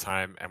spending this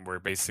time, and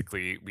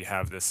we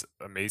have this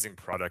amazing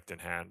product in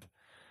hand.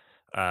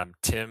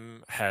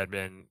 Tim had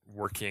been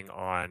working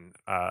on,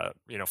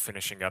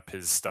 finishing up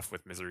his stuff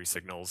with Misery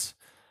Signals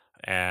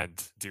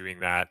and doing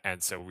that.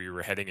 And so we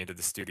were heading into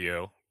the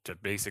studio to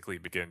basically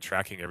begin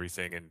tracking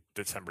everything in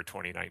December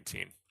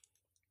 2019.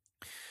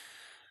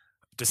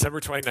 December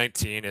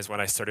 2019 is when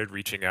I started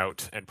reaching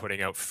out and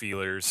putting out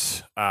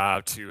feelers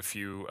to a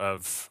few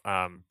of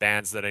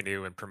bands that I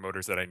knew and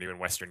promoters that I knew in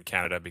Western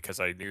Canada, because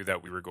I knew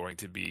that we were going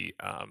to be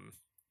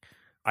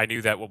I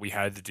knew that what we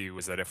had to do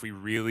was that if we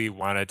really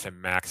wanted to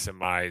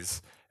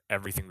maximize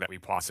everything that we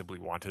possibly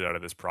wanted out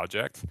of this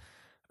project,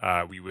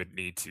 we would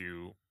need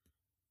to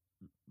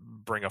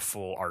bring a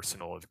full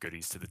arsenal of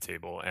goodies to the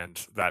table.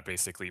 And that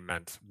basically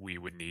meant we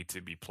would need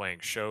to be playing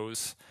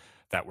shows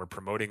that were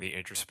promoting the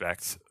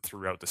Introspect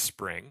throughout the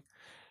spring.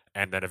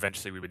 And then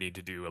eventually we would need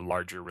to do a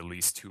larger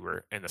release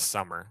tour in the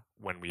summer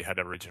when we had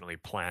originally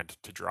planned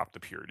to drop the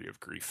Purity of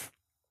Grief.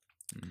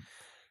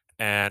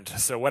 And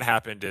so what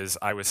happened is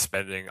I was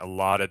spending a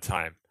lot of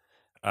time,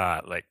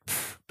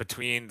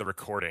 between the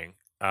recording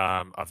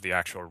of the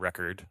actual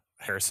record.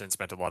 Harrison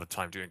spent a lot of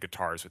time doing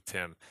guitars with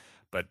Tim.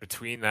 But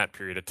between that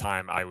period of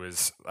time, I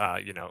was,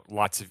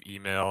 lots of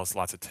emails,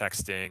 lots of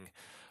texting,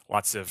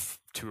 lots of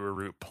tour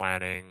route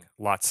planning,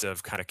 lots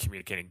of kind of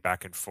communicating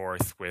back and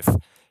forth with,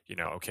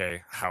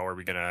 okay, how are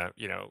we going to,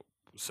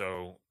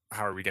 so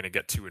how are we going to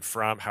get to and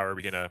from? How are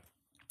we going to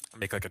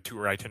make like a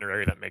tour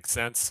itinerary that makes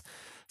sense?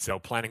 So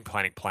planning.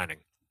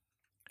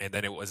 And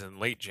then it was in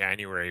late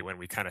January when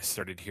we kind of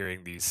started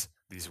hearing these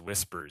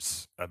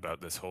whispers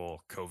about this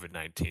whole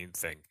COVID-19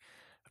 thing.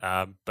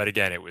 But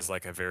again, it was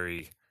like a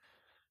very,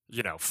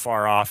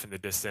 far off in the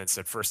distance.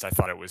 At first, I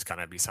thought it was going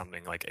to be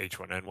something like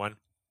H1N1.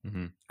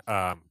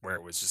 where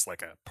it was just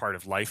like a part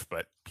of life,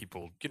 but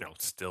people,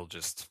 still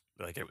just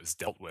like it was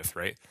dealt with,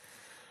 right?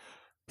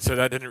 So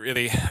that didn't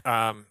really,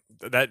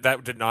 that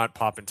did not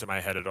pop into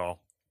my head at all.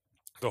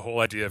 The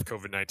whole idea of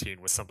COVID-19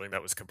 was something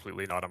that was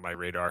completely not on my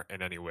radar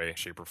in any way,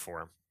 shape, or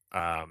form.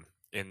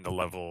 In the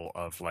level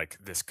of like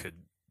this could,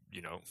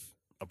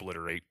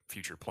 obliterate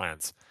future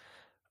plans.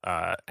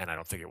 And I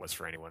don't think it was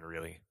for anyone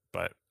really.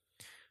 But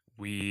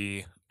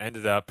we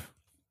ended up,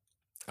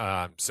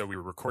 so we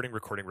were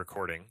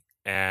recording,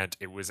 and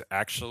it was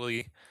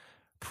actually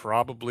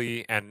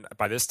probably, and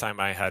by this time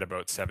I had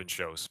about 7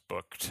 shows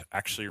booked.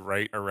 Actually,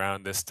 right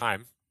around this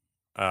time,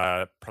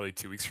 probably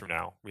 2 weeks from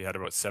now, we had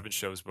about 7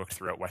 shows booked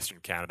throughout Western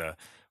Canada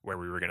where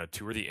we were going to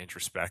tour the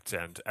Introspect,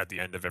 and at the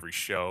end of every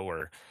show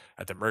or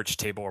at the merch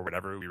table or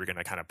whatever, we were going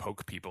to kind of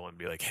poke people and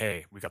be like,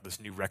 hey, we got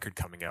this new record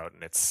coming out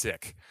and it's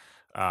sick.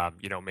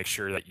 Make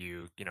sure that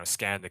you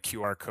scan the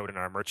QR code in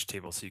our merch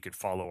table so you could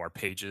follow our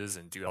pages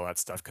and do all that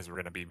stuff because we're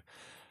going to be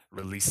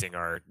releasing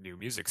our new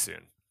music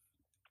soon.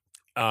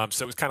 So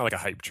it was kind of like a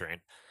hype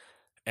train.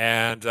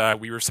 And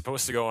we were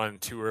supposed to go on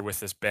tour with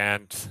this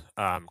band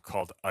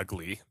called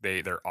Ugly.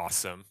 They're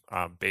awesome.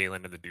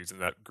 Balin and the dudes in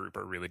that group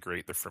are really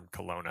great. They're from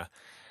Kelowna.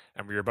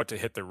 And we were about to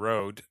hit the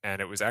road,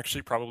 and it was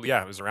actually probably,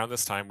 it was around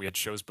this time. We had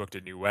shows booked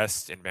in New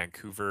West, in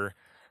Vancouver,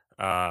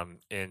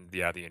 in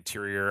the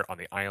interior, on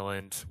the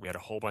island. We had a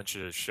whole bunch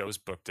of shows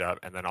booked up,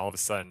 and then all of a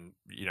sudden,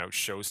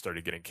 shows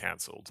started getting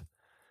canceled.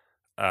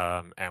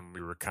 And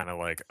we were kind of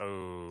like,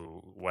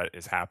 oh, what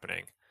is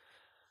happening?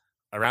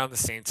 Around the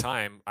same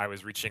time, I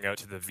was reaching out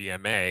to the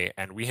VMA,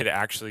 and we had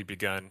actually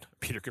begun.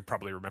 Peter could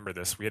probably remember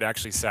this. We had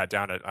actually sat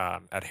down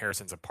at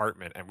Harrison's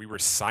apartment, and we were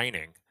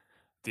signing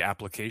the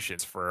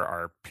applications for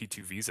our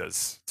P2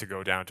 visas to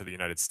go down to the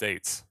United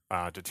States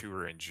to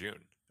tour in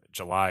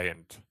July,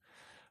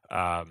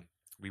 and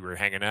we were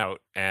hanging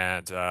out,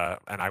 and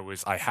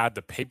I had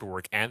the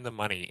paperwork and the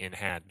money in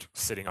hand,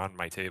 sitting on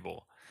my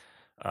table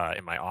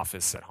in my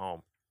office at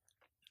home,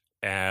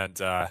 and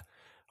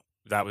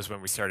that was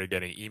when we started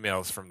getting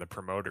emails from the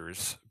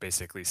promoters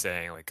basically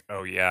saying like,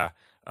 oh yeah,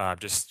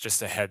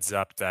 just a heads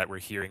up that we're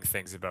hearing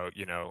things about,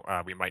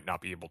 we might not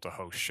be able to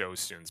host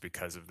shows soon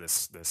because of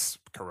this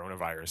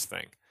coronavirus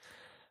thing.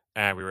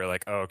 And we were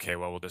like, oh, okay,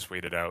 well, we'll just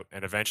wait it out.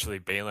 And eventually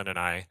Balin and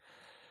I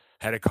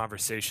had a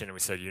conversation and we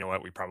said, you know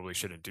what, we probably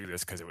shouldn't do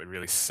this because it would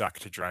really suck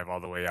to drive all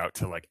the way out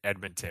to like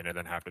Edmonton and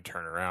then have to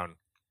turn around.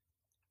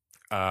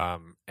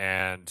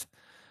 And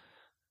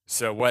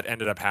so what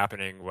ended up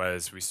happening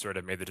was we sort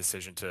of made the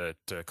decision to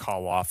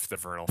call off the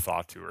Vernal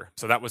Thaw tour.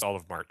 So that was all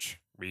of March.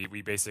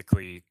 We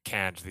basically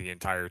canned the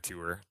entire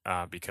tour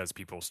because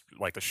people,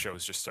 like, the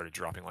shows just started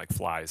dropping like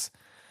flies.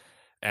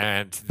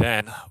 And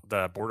then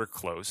the border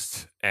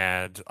closed,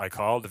 and I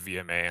called the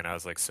VMA and I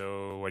was like,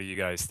 so what do you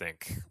guys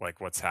think?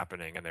 Like, what's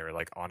happening? And they were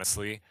like,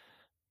 honestly,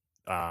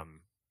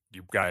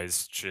 you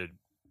guys should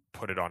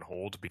put it on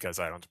hold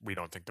because we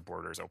don't think the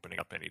border is opening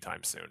up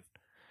anytime soon.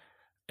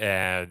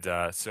 And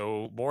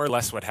so more or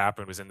less what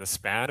happened was in the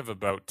span of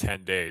about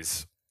 10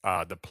 days,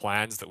 the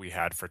plans that we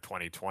had for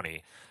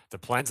 2020, the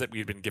plans that we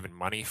had been given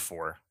money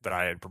for that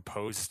I had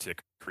proposed to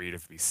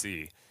Creative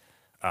BC,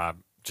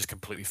 just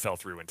completely fell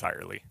through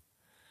entirely.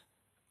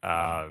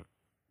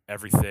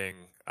 Everything,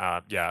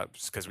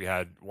 because we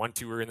had one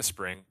tour in the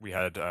spring, we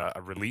had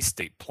a release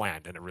date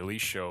planned and a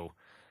release show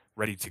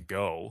ready to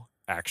go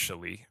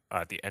actually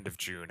at the end of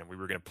June, and we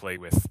were going to play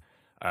with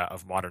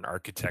of Modern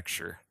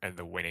Architecture and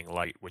The Waning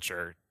Light, which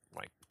are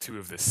like 2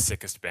 of the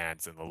sickest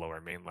bands in the Lower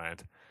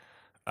Mainland.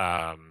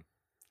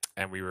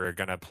 And we were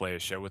gonna play a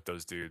show with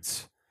those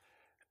dudes,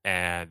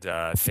 and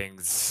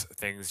things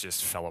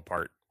just fell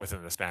apart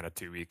within the span of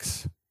 2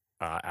 weeks.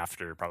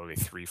 After probably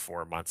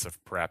 3-4 months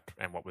of prep,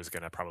 and what was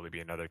gonna probably be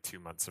another 2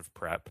 months of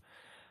prep,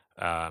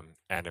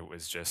 and it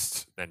was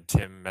just, then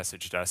Tim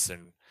messaged us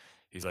and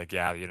he's like,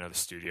 yeah, the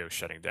studio's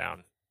shutting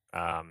down.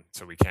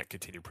 So we can't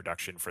continue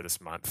production for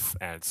this month.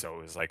 And so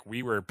it was like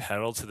we were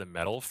pedal to the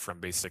metal from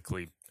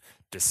basically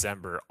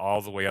December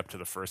all the way up to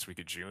the first week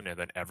of June, and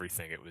then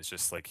everything, it was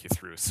just like you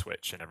threw a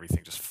switch and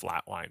everything just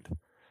flatlined.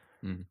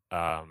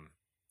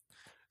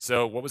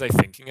 So what was I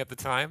thinking at the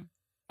time?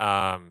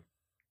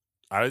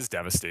 I was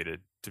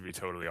devastated, to be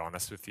totally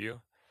honest with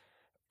you.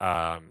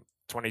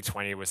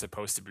 2020 was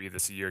supposed to be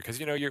this year because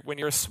when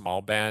you're a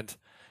small band,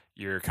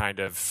 you're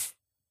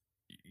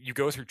you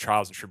go through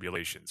trials and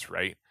tribulations,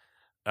 right?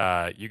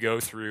 You go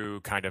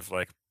through kind of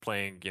like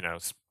playing,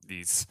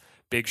 these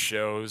big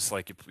shows,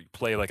 like you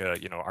play like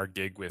our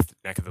gig with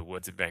Neck of the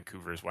Woods in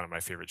Vancouver is one of my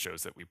favorite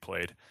shows that we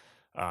played.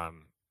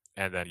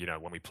 And then,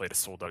 when we played a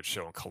sold out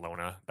show in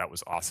Kelowna, that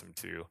was awesome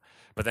too.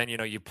 But then,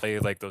 you play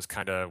like those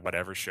kind of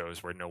whatever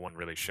shows where no one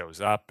really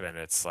shows up, and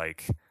it's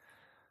like,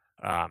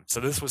 so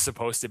this was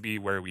supposed to be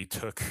where we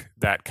took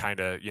that kind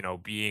of,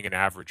 being an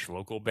average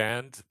local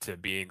band to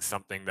being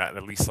something that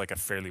at least like a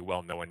fairly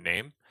well-known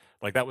name.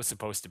 Like that was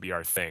supposed to be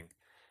our thing.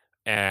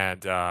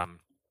 And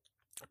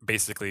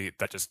basically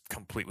that just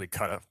completely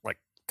cut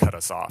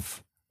us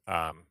off.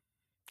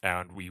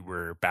 And we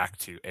were back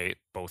to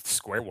both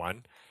square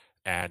one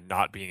and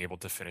not being able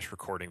to finish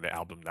recording the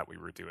album that we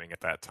were doing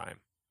at that time.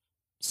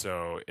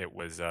 So it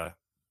was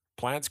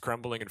plans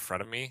crumbling in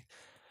front of me.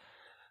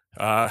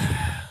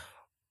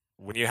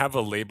 When you have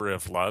a labor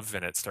of love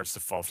and it starts to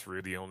fall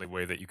through, the only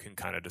way that you can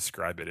kind of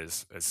describe it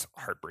is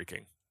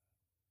heartbreaking.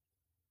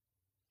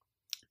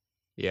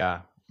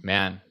 Yeah,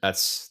 man,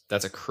 that's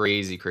a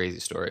crazy, crazy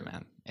story,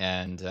 man.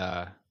 And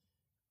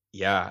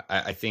yeah,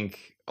 I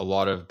think a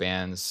lot of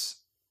bands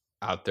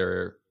out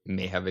there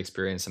may have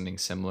experienced something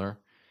similar,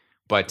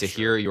 but For to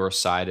sure. hear your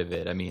side of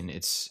it, I mean,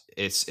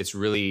 it's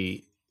really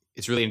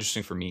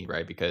interesting for me,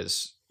 right?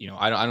 Because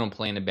I don't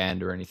play in a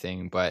band or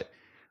anything, but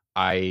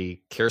I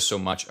care so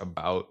much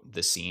about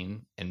the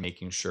scene and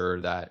making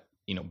sure that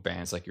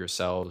bands like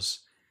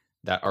yourselves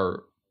that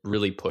are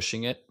really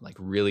pushing it, like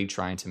really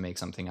trying to make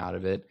something out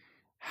of it,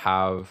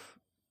 have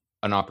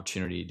an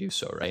opportunity to do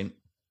so, right?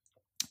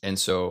 And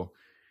so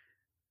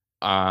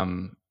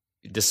um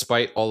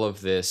despite all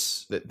of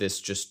this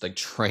just like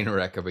train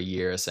wreck of a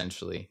year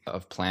essentially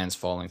of plans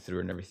falling through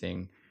and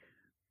everything,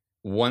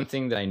 one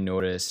thing that I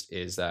noticed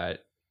is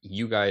that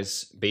you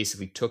guys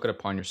basically took it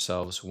upon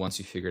yourselves once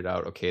you figured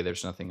out, okay,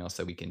 there's nothing else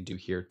that we can do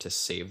here to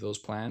save those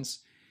plans,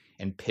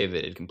 and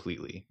pivoted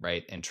completely,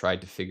 right? And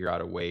tried to figure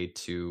out a way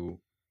to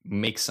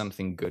make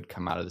something good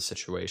come out of the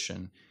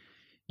situation.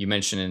 You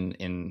mentioned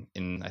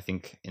in I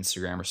think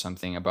Instagram or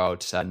something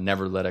about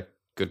never let a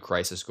good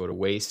crisis go to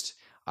waste.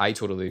 I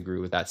totally agree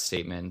with that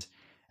statement.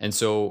 And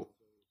so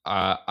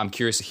I'm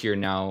curious to hear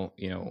now,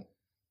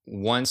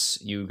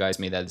 once you guys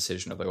made that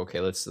decision of like, okay,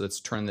 let's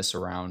turn this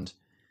around.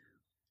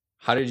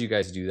 How did you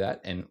guys do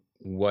that, and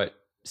what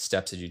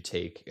steps did you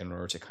take in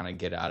order to kind of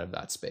get out of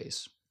that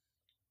space?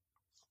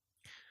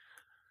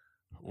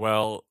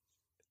 Well,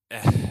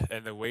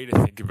 and the way to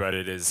think about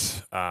it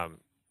is,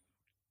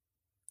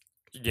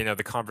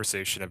 the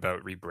conversation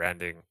about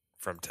rebranding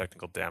from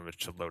technical damage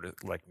to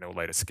like no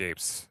light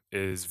escapes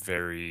is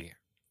very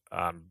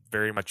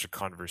much a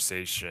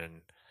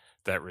conversation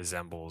that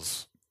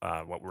resembles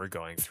what we're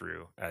going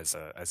through as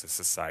a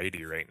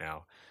society right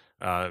now.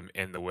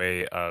 In the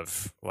way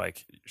of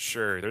like,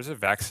 sure, there's a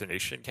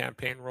vaccination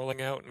campaign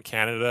rolling out in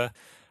Canada.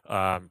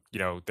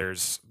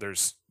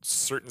 There's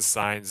certain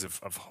signs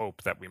of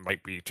hope that we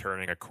might be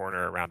turning a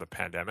corner around the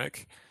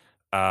pandemic.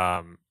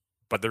 Um,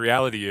 but the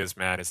reality is,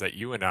 man, is that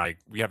you and I,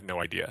 we have no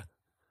idea,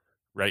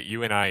 right?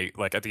 You and I,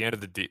 like at the end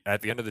of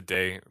the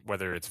day,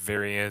 whether it's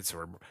variants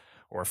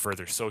or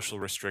further social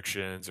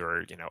restrictions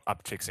or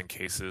upticks in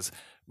cases,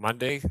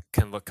 Monday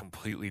can look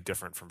completely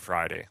different from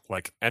Friday.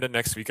 Like end of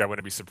next week, I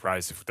wouldn't be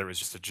surprised if there was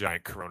just a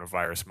giant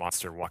coronavirus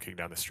monster walking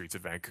down the streets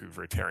of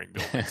Vancouver, tearing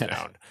buildings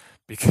down,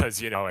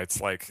 because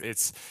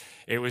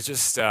it was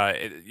just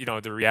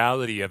the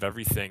reality of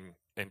everything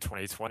in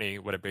 2020.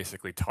 What it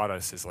basically taught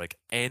us is like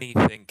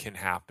anything can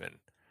happen.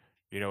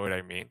 You know what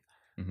I mean?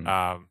 Mhm.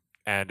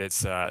 And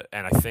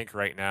I think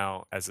right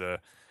now as a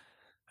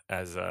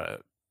as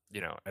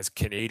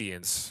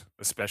Canadians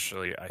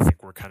especially, I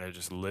think we're kind of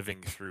just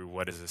living through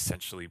what is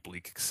essentially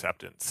bleak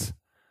acceptance,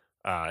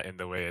 in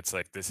the way it's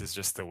like this is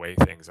just the way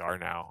things are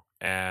now.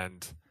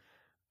 And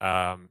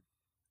um,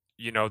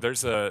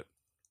 there's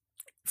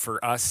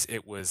for us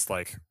it was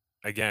like,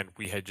 again,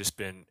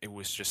 it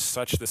was just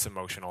such this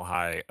emotional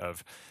high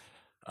of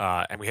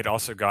and we had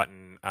also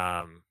gotten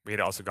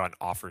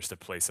offers to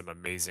play some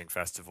amazing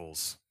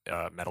festivals,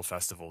 metal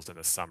festivals in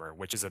the summer,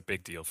 which is a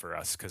big deal for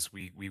us because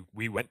we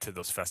went to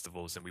those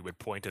festivals and we would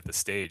point at the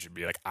stage and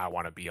be like, I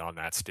want to be on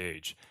that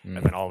stage.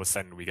 And then all of a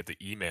sudden we get the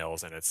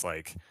emails and it's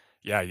like,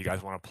 yeah, you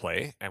guys want to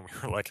play? And we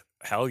were like,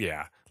 hell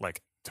yeah,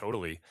 like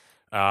totally.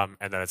 And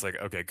then it's like,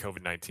 okay,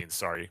 COVID-19,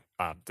 sorry,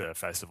 the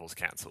festival's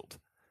canceled.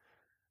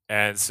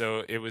 And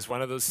so it was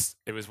one of those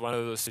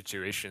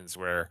situations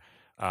where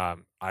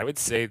I would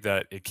say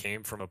that it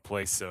came from a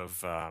place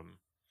of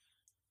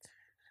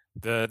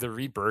the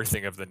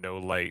rebirthing of the no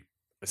light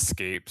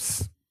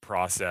escapes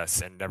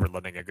process and never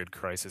letting a good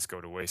crisis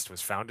go to waste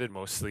was founded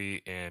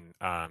mostly in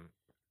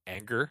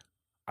anger,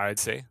 I'd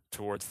say,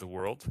 towards the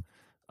world.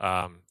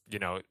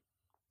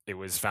 It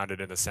was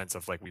founded in the sense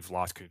of like we've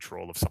lost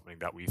control of something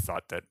that we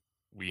thought that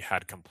we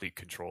had complete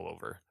control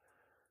over.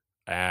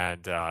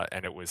 And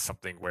it was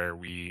something where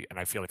and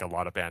I feel like a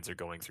lot of bands are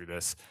going through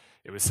this.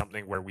 It was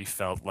something where we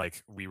felt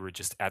like we were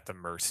just at the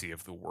mercy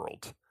of the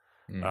world,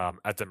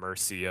 at the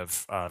mercy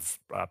of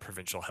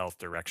provincial health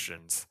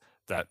directions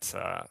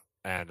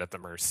and at the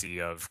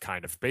mercy of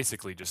kind of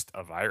basically just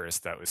a virus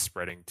that was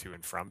spreading to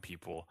and from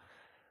people.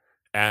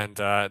 And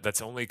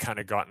that's only kind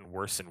of gotten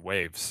worse in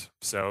waves.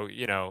 So,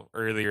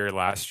 earlier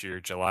last year,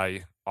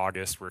 July,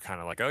 August, we're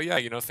kind of like, oh yeah,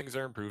 things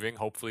are improving.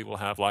 Hopefully we'll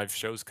have live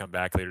shows come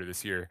back later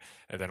this year.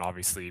 And then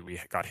obviously we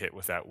got hit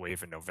with that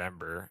wave in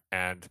November.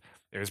 And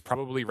it was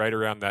probably right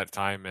around that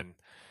time in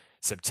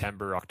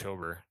September,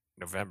 October,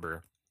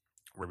 November,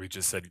 where we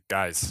just said,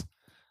 guys,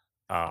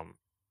 um,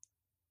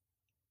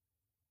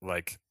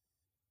 like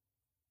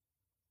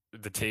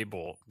the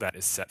table that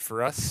is set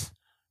for us,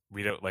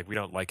 we don't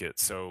like it.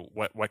 So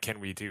what can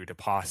we do to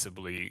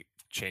possibly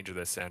change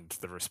this? And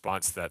the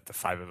response that the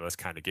five of us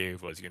kind of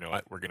gave was, you know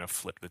what, we're gonna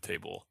flip the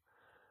table.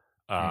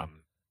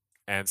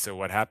 And so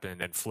what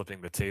happened, and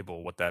flipping the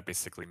table, what that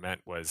basically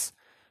meant was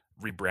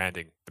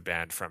rebranding the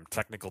band from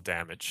Technical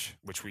Damage,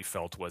 which we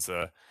felt was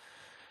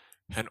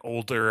an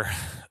older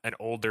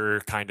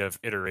kind of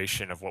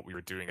iteration of what we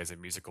were doing as a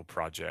musical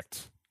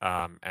project.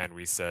 And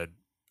we said,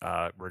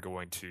 we're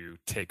going to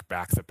take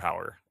back the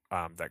power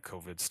that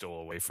COVID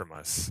stole away from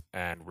us,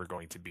 and we're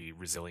going to be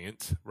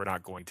resilient. We're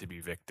not going to be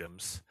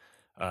victims.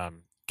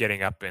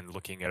 Getting up and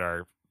looking at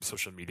our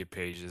social media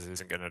pages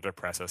isn't going to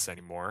depress us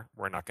anymore.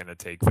 We're not going to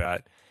take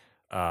that.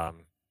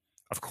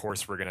 Of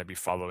course, we're going to be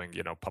following,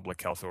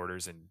 public health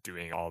orders and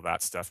doing all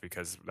that stuff,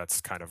 because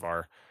that's kind of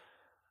our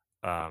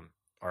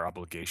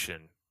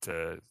obligation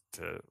to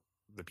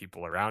the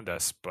people around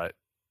us. But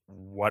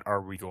what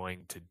are we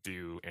going to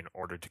do in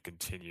order to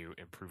continue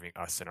improving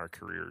us in our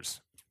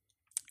careers?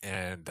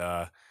 And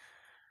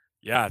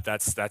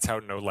that's how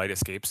No Light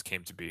Escapes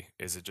came to be.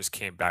 Is it just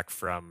came back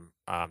from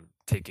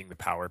taking the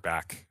power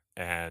back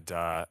and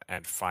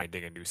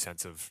finding a new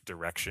sense of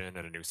direction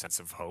and a new sense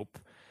of hope.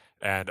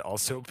 And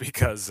also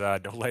because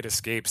No Light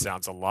Escape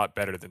sounds a lot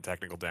better than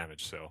Technical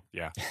Damage. So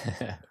yeah.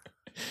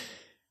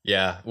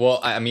 Yeah. Well,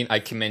 I mean, I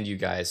commend you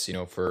guys,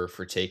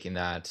 for taking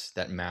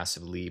that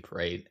massive leap,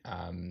 right?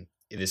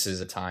 This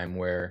is a time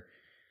where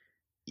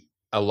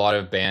a lot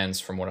of bands,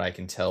 from what I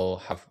can tell,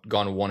 have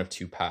gone one of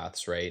two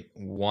paths, right?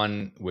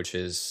 One, which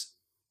is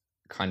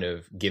kind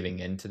of giving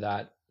into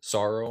that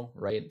sorrow,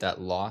 right? That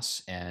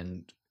loss,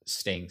 and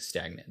staying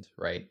stagnant,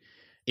 right?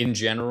 In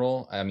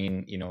general, I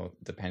mean,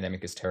 the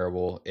pandemic is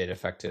terrible. It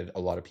affected a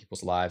lot of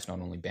people's lives, not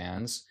only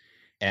bands.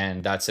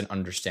 And that's an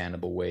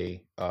understandable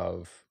way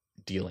of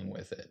dealing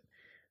with it.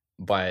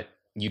 But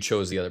you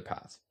chose the other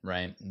path,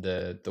 right?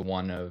 The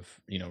one of,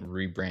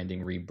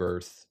 rebranding,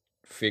 rebirth,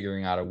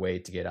 figuring out a way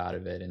to get out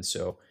of it. And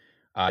so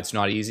it's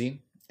not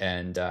easy.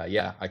 And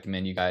I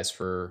commend you guys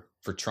for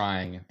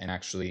trying, and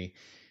actually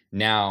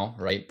now,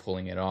 right,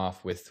 pulling it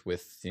off with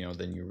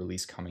the new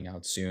release coming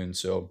out soon.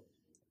 So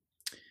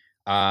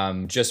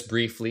just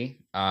briefly,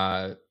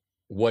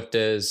 what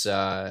does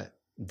the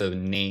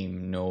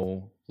name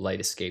No Light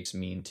Escapes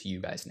mean to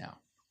you guys now?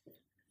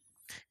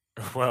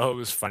 Well, it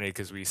was funny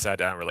because we sat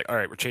down, we're like, all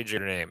right, we're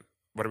changing our name.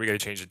 What are we going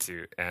to change it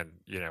to? And,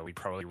 we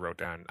probably wrote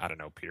down, I don't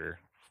know, Peter,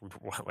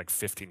 like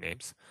 50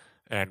 names.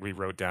 And we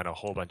wrote down a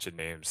whole bunch of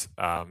names.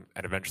 And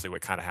eventually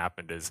what kind of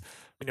happened is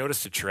we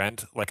noticed a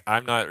trend. Like,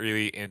 I'm not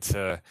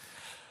a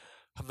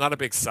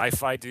big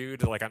sci-fi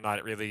dude. Like, I'm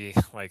not really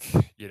like,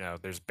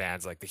 there's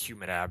bands like the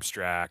Human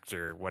Abstract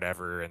or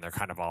whatever, and they're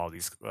kind of all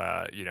these,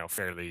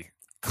 fairly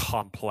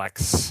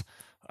complex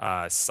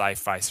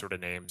sci-fi sort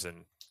of names.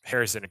 And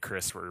Harrison and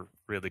Chris were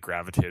really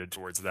gravitated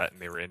towards that,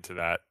 and they were into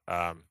that.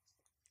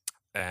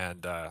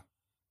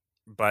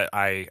 But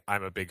I'm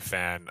a big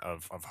fan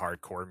of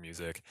hardcore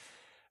music.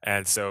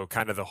 And so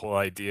kind of the whole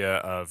idea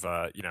of,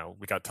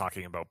 we got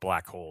talking about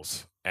black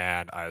holes,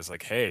 and I was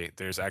like, hey,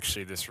 there's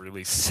actually this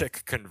really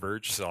sick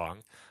Converge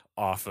song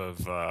off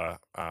of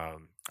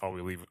All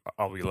We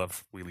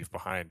Love, We Leave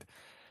Behind.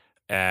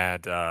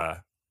 And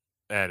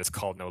it's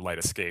called No Light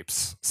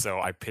Escapes.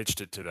 So I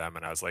pitched it to them,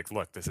 and I was like,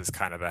 look, this is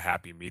kind of a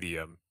happy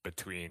medium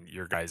between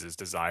your guys'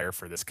 desire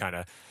for this kind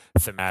of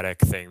thematic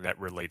thing that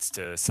relates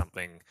to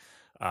something,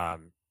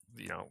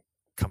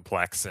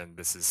 complex, and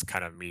this is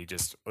kind of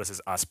this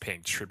is us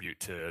paying tribute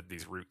to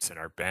these roots in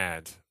our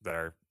band that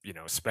are,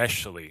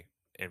 especially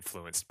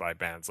influenced by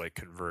bands like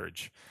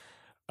Converge.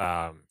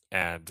 So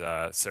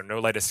No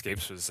Light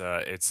Escapes was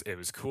it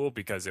was cool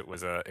because it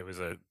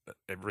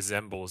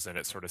resembles, and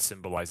it sort of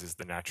symbolizes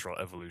the natural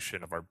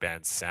evolution of our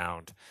band's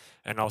sound,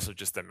 and also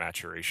just the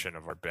maturation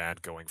of our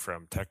band going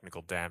from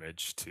Technical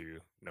Damage to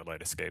No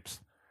Light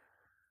Escapes.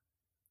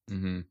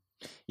 Mm-hmm.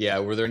 Yeah,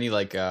 were there any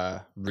like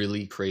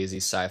really crazy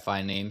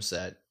sci-fi names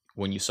that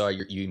when you saw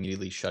it, you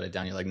immediately shut it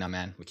down? You're like, nah,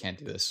 man, we can't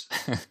do this.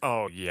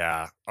 Oh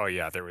yeah.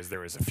 There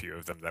was a few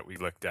of them that we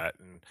looked at,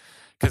 and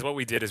because what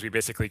we did is we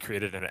basically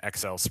created an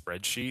Excel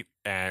spreadsheet,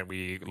 and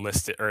we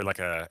listed,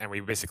 and we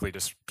basically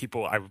just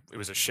it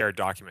was a shared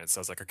document. So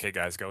I was like, okay,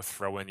 guys, go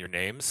throw in your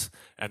names,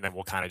 and then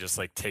we'll kind of just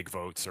like take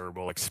votes, or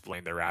we'll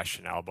explain the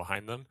rationale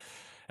behind them.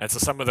 And so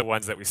some of the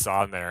ones that we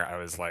saw in there, I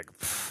was like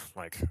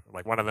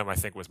one of them I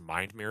think was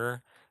Mind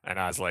Mirror, and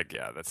I was like,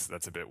 yeah,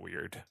 that's a bit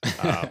weird.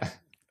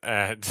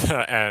 And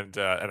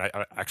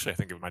I actually, I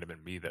think it might have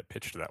been me that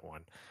pitched that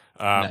one.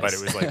 Nice. But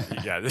it was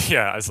like,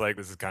 I was like,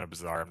 this is kind of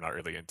bizarre. I'm not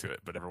really into it,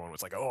 but everyone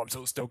was like, oh, I'm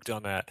so stoked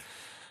on that.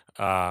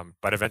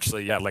 But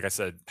eventually, like I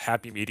said,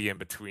 happy medium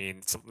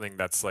between something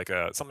that's like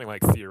something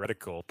like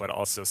theoretical, but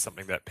also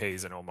something that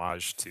pays an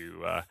homage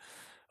to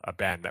a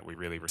band that we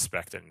really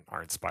respect and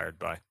are inspired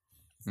by.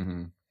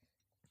 Mm-hmm.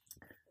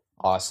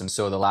 Awesome.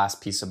 So the last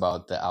piece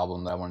about the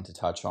album that I wanted to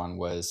touch on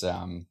was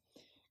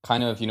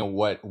kind of,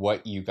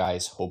 what you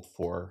guys hope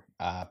for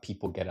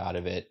people get out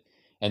of it.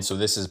 And so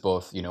this is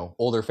both,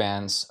 older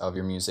fans of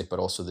your music, but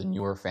also the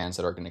newer fans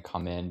that are going to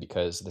come in,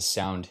 because the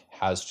sound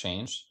has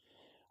changed.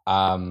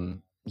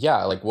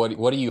 Like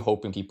what are you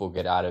hoping people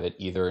get out of it,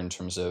 either in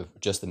terms of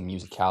just the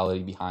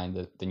musicality behind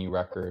the new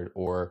record,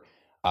 or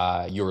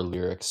your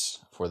lyrics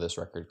for this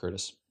record,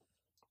 Kurtis?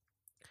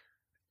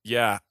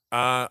 Yeah,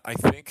 I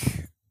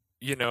think,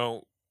 you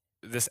know,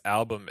 this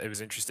album, it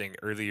was interesting.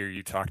 Earlier,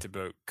 you talked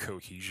about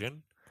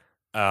cohesion,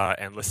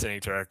 and listening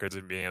to records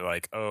and being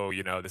like, oh,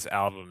 this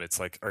album, it's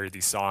like, or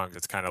these songs,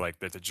 it's kind of like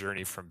there's a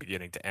journey from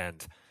beginning to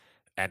end,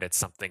 and it's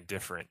something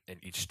different in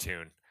each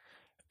tune.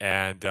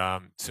 And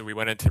so we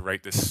went in to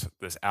write this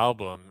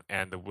album,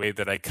 and the way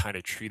that I kind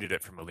of treated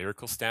it from a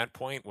lyrical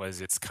standpoint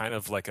was it's kind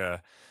of like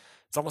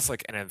it's almost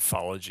like an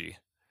anthology.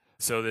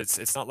 So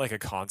it's not like a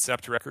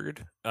concept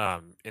record,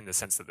 in the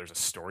sense that there's a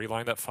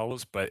storyline that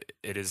follows, but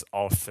it is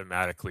all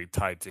thematically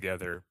tied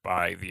together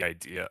by the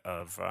idea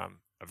of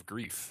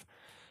grief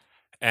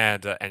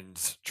and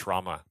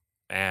trauma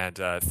and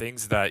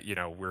things that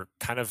we're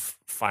kind of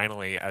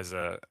finally as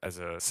a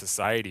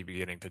society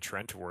beginning to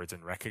trend towards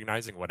and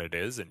recognizing what it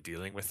is and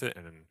dealing with it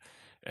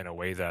in a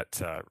way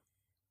that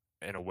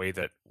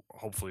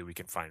hopefully we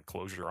can find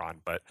closure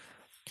on. But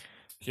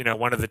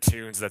one of the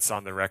tunes that's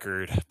on the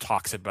record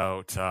talks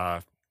about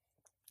I'm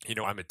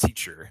a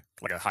teacher,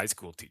 like a high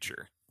school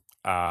teacher,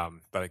 but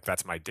like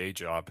that's my day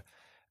job.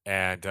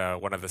 And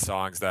one of the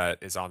songs that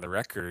is on the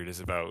record is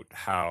about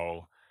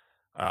how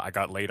I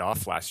got laid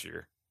off last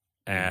year.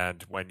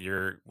 And when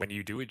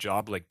you do a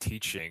job like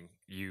teaching,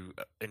 you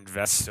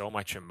invest so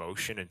much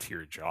emotion into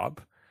your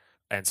job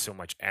and so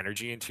much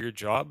energy into your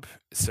job.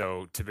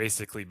 So to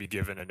basically be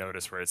given a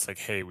notice where it's like,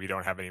 hey, we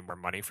don't have any more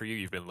money for you,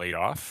 you've been laid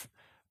off,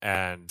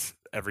 and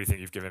everything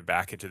you've given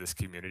back into this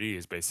community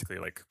is basically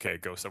like, okay,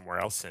 go somewhere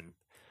else and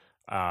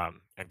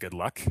good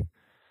luck.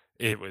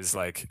 It was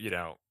like,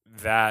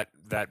 that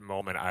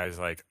moment I was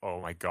like,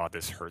 oh my God,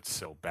 this hurts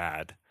so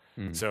bad.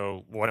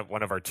 So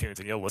one of our tunes,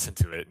 and you'll listen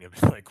to it, and you'll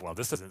be like, "Well,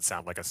 this doesn't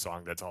sound like a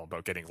song that's all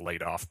about getting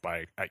laid off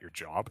at your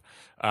job,"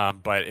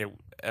 but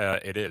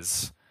it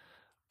is,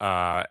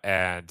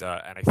 and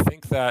I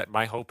think that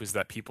my hope is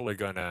that people are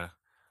going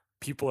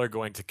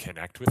to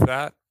connect with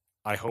that.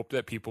 I hope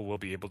that people will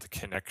be able to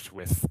connect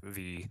with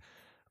the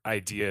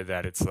idea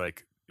that it's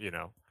like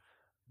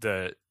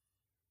the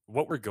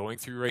what we're going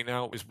through right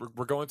now is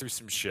we're going through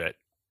some shit.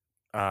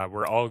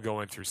 We're all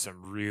going through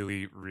some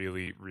really,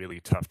 really, really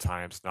tough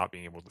times, not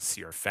being able to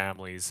see our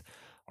families,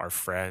 our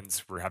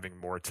friends. We're having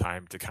more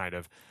time to kind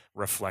of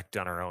reflect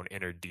on our own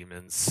inner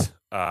demons.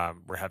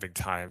 We're having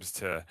times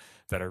that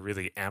are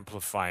really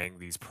amplifying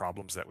these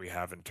problems that we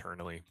have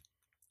internally.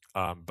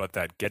 But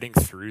that getting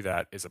through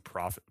that is a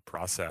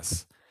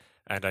process.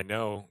 And I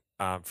know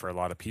for a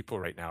lot of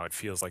people right now, it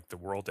feels like the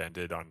world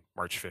ended on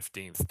March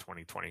 15th,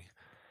 2020.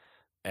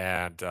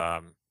 And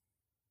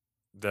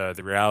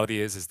the reality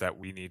is that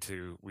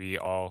we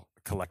all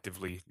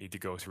collectively need to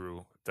go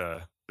through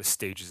the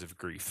stages of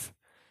grief,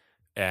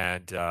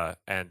 and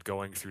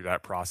going through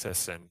that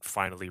process and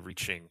finally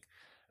reaching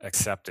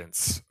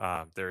acceptance.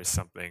 There is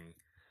something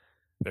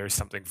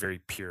very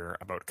pure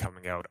about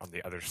coming out on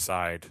the other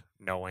side,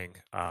 knowing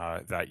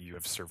that you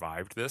have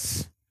survived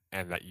this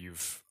and that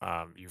you've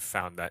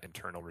found that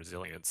internal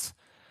resilience.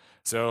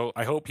 So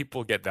I hope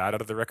people get that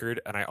out of the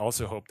record, and I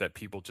also hope that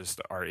people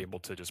just are able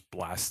to just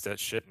blast that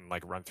shit and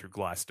like run through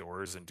glass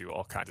doors and do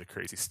all kinds of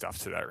crazy stuff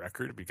to that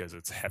record because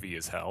it's heavy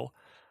as hell.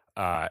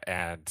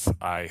 And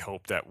I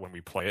hope that when we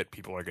play it,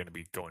 people are going to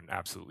be going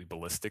absolutely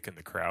ballistic in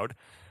the crowd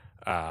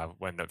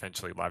when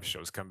eventually live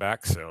shows come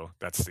back. So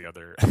that's the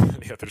other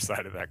the other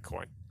side of that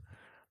coin.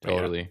 But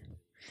Totally.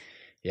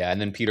 Yeah. And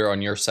then Peter,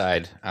 on your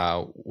side,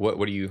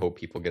 what do you hope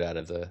people get out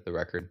of the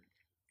record?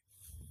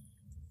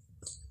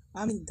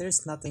 I mean,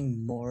 there's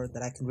nothing more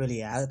that I can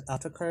really add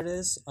after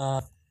Kurtis.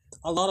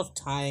 A lot of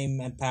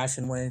time and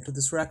passion went into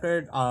this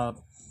record.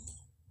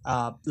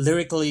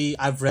 Lyrically,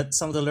 I've read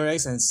some of the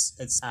lyrics, and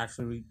it's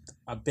actually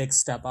a big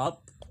step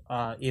up.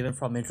 Even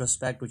from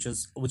Introspect, which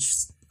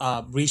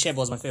Reshape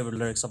was my favorite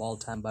lyrics of all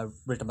time,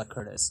 written by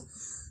Kurtis.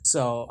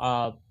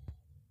 So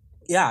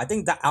yeah, I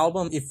think the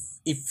album,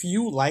 if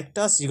you liked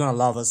us, you're gonna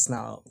love us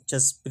now,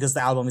 just because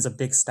the album is a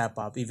big step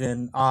up.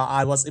 Even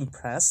I was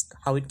impressed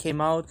how it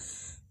came out,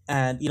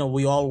 and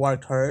we all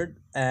worked hard.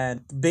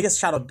 And the biggest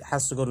shout out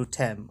has to go to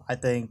Tim. I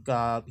think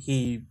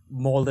he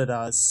molded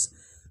us.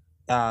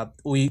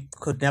 We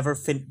could never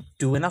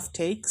do enough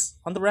takes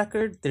on the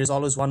record. There's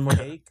always one more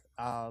take,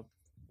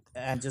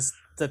 and just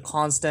the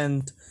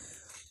constant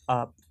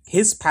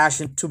his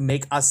passion to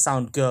make us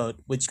sound good,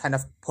 which kind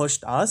of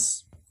pushed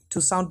us to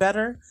sound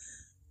better.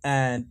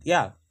 And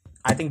yeah,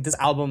 I think this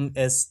album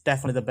is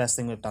definitely the best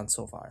thing we've done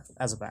so far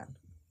as a band.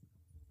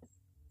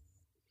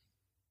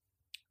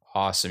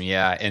 Awesome.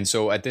 Yeah. And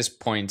so at this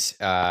point,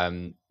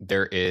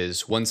 there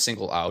is one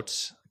single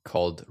out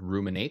called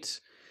Ruminate.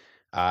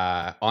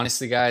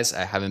 Honestly, guys,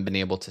 I haven't been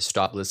able to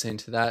stop listening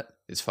to that.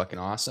 It's fucking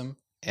awesome.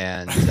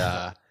 And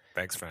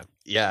thanks, man.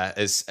 Yeah,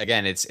 it's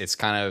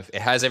kind of,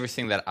 it has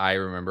everything that I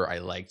remember I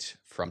liked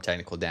from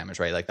Technical Damage,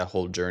 right? Like the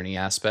whole journey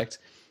aspect.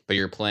 But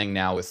you're playing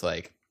now with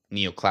like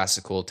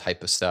neoclassical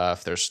type of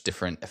stuff. There's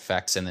different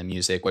effects in the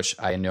music, which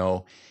I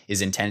know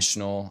is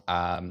intentional.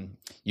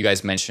 You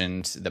guys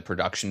mentioned the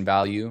production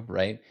value,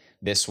 right?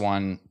 This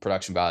one,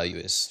 production value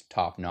is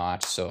top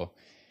notch. So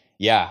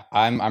yeah,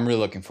 I'm really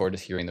looking forward to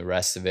hearing the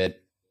rest of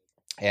it.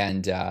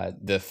 And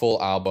the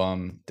full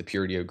album, The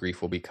Purity of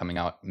Grief, will be coming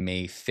out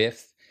May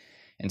 5th.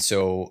 And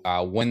so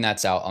when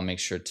that's out, I'll make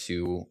sure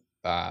to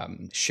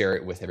share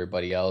it with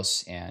everybody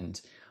else.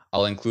 And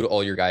I'll include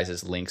all your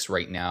guys' links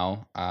right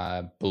now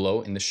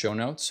below in the show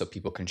notes so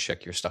people can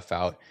check your stuff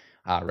out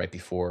right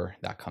before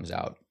that comes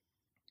out.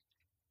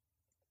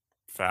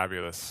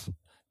 Fabulous.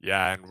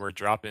 Yeah, and we're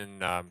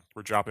dropping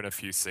a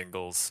few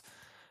singles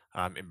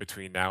in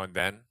between now and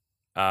then.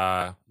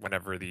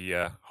 Whenever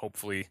the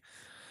hopefully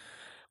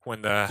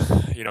when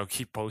the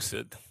keep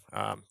posted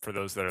for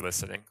those that are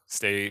listening.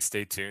 Stay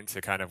tuned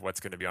to kind of what's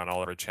going to be on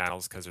all of our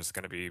channels because there's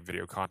going to be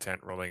video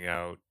content rolling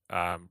out.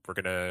 We're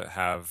going to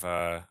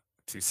have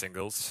 2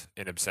 singles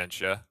in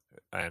Absentia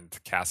and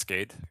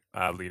Cascade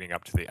leading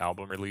up to the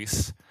album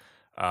release.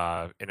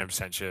 In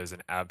Absentia is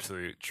an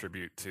absolute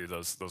tribute to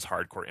those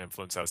hardcore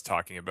influence I was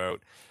talking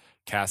about.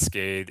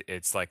 Cascade,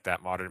 it's like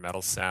that modern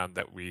metal sound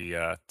that we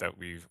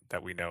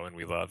know and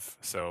we love.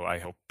 So I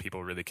hope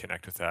people really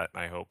connect with that,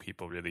 and I hope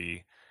people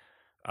really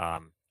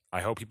I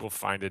hope people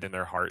find it in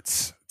their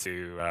hearts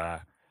to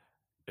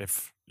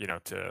if you know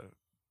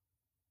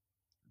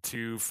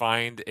to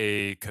find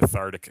a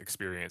cathartic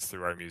experience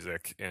through our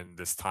music in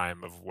this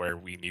time of where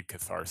we need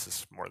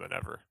catharsis more than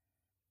ever.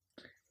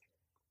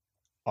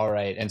 All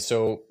right. And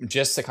so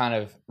just to kind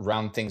of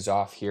round things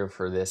off here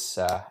for this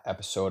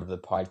episode of the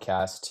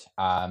podcast,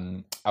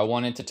 I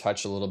wanted to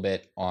touch a little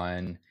bit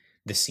on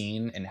the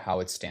scene and how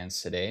it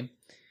stands today.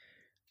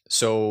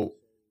 So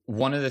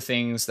one of the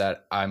things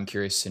that I'm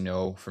curious to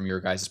know from your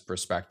guys'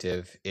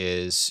 perspective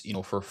is,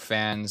 for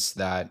fans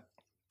that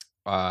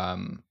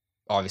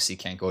obviously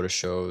can't go to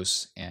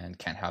shows and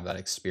can't have that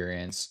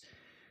experience,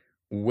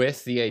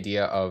 with the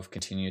idea of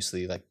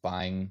continuously like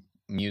buying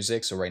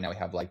music. So right now we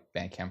have like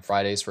Bandcamp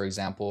Fridays, for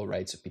example,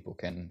 right? So people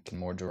can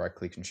more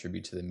directly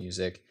contribute to the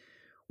music.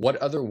 What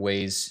other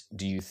ways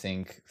do you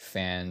think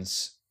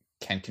fans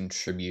can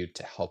contribute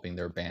to helping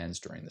their bands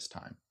during this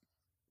time?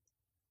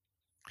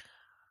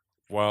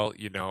 Well,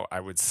 I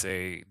would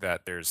say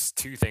that there's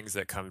 2 things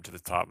that come to the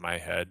top of my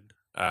head.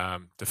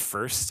 The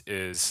first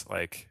is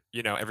like,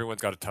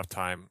 everyone's got a tough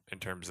time in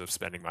terms of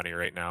spending money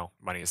right now.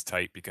 Money is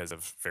tight because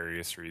of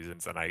various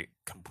reasons, and I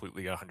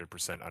completely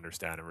 100%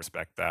 understand and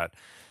respect that.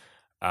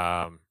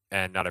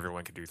 And not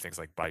everyone can do things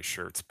like buy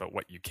shirts, but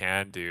what you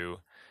can do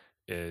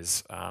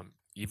is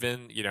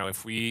even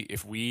if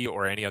we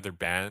or any other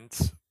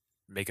band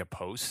make a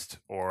post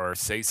or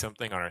say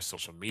something on our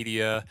social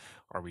media,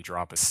 or we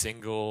drop a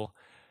single,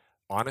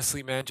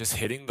 honestly, man, just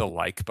hitting the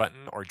like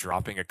button or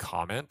dropping a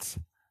comment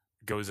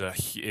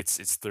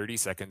it's 30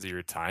 seconds of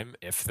your time,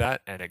 if that,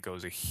 and it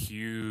goes a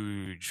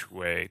huge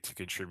way to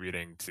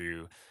contributing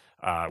to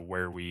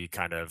where we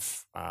kind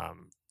of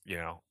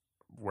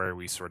where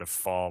we sort of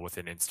fall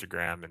within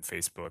Instagram and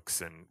Facebook's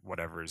and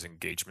whatever's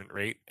engagement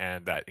rate,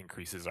 and that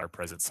increases our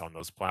presence on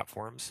those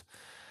platforms.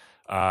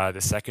 The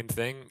second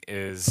thing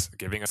is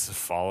giving us a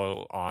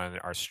follow on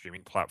our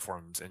streaming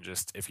platforms, and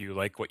just if you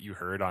like what you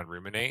heard on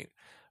Ruminate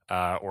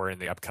or in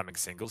the upcoming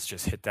singles,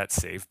 just hit that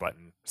save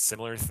button.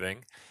 Similar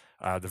thing.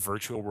 The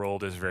virtual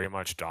world is very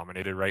much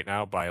dominated right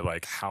now by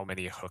like how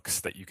many hooks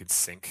that you can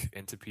sync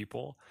into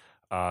people,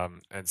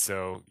 and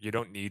so you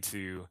don't need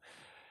to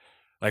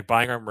like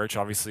buying our merch.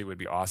 Obviously, would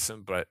be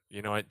awesome, but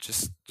you know what?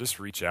 Just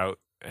reach out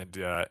and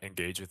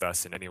engage with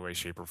us in any way,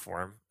 shape, or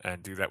form,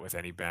 and do that with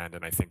any band.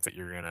 And I think that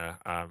you're gonna.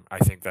 I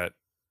think that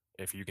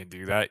if you can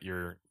do that,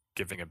 you're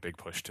giving a big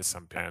push to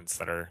some bands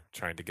that are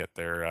trying to get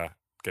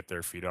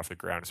their feet off the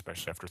ground,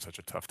 especially after such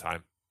a tough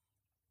time.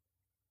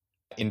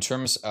 In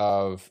terms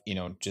of,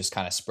 just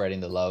kind of spreading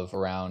the love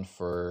around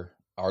for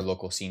our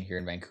local scene here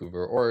in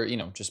Vancouver, or,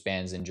 just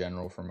bands in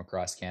general from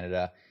across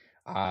Canada,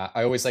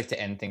 I always like to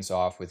end things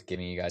off with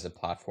giving you guys a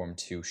platform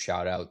to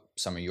shout out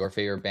some of your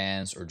favorite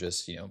bands or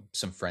just,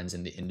 some friends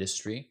in the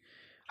industry.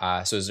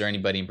 So is there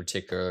anybody in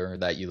particular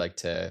that you like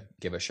to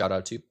give a shout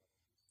out to?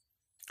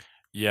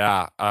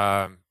 Yeah,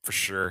 for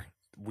sure.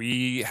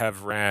 We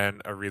have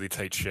ran a really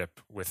tight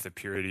ship with the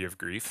Purity of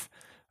Grief.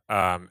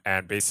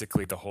 And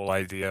basically, the whole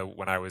idea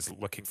when I was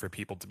looking for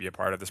people to be a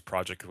part of this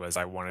project was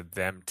I wanted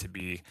them to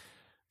be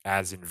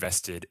as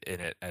invested in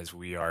it as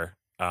we are.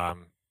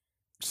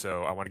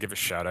 So I want to give a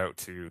shout out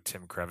to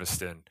Tim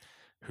Creviston,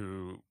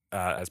 who,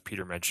 as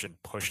Peter mentioned,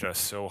 pushed us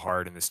so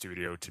hard in the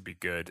studio to be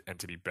good and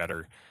to be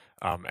better.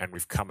 And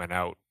we've come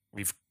out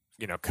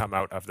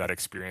of that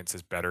experience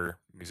as better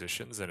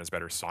musicians and as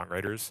better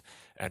songwriters.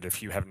 And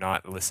if you have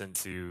not listened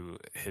to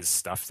his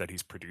stuff that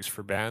he's produced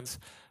for bands,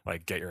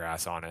 like get your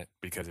ass on it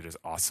because it is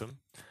awesome.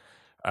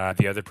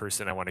 The other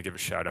person I want to give a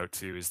shout out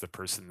to is the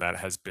person that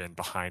has been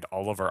behind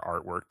all of our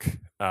artwork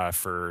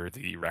for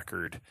the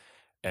record,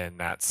 and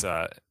that's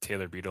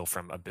Taylor Beadle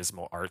from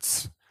Abysmal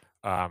Arts.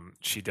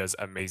 She does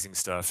amazing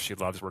stuff. She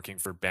loves working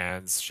for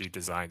bands. She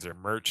designs our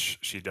merch.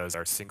 She does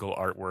our single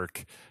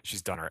artwork.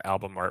 She's done our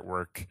album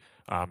artwork.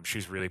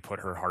 She's really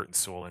put her heart and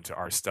soul into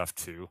our stuff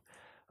too.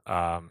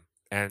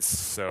 And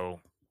so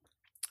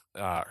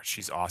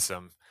she's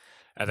awesome.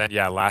 And then,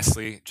 yeah,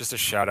 lastly, just a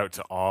shout out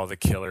to all the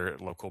killer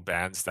local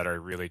bands that are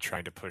really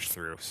trying to push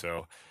through.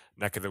 So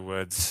Neck of the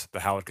Woods, The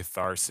Hallowed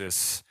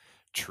Catharsis,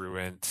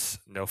 Truant,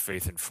 No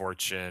Faith in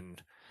Fortune,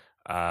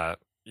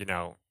 you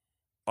know,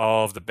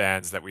 all of the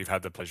bands that we've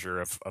had the pleasure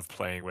of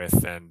playing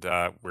with, and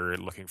we're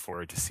looking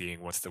forward to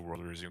seeing once the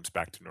world resumes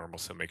back to normal.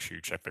 So make sure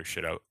you check their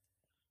shit out.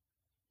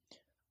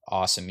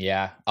 Awesome.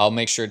 Yeah, I'll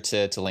make sure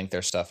to link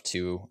their stuff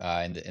too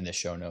in the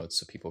show notes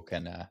so people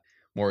can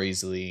more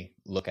easily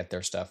look at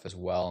their stuff as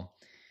well.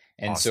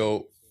 And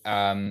Awesome.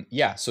 so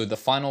so the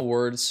final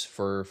words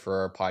for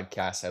our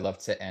podcast. I love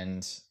to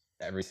end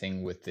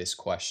everything with this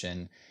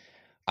question.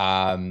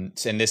 And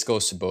this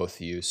goes to both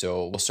of you.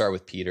 So we'll start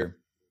with Peter.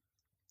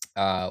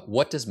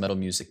 What does metal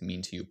music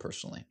mean to you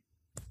personally?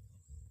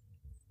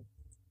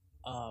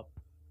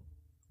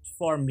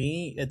 For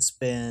me, it's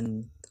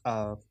been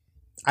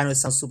I know it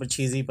sounds super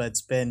cheesy, but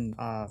it's been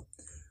a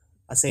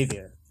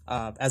savior.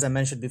 As I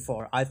mentioned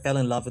before, I fell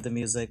in love with the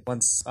music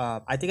once.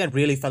 I think I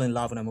really fell in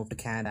love when I moved to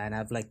Canada, and I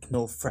have like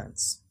no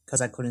friends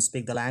because I couldn't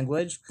speak the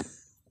language.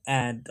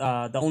 And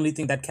the only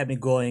thing that kept me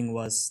going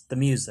was the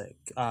music,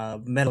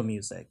 metal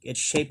music. It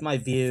shaped my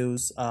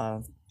views.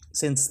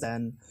 Since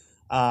then,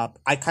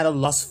 I kind of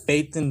lost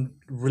faith in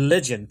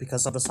religion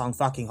because of the song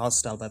 "Fucking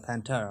Hostile" by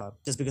Pantera,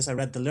 just because I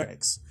read the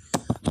lyrics.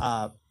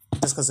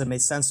 Just because it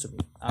made sense to me.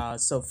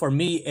 So for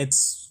me,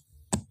 it's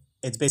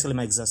basically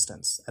my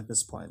existence at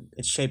this point.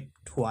 It shaped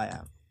who I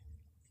am.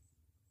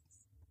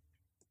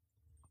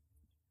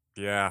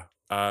 Yeah.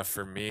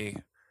 For me,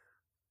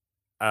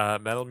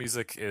 metal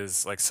music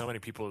is like, so many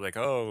people are like,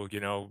 oh,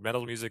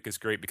 metal music is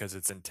great because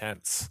it's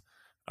intense.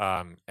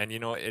 And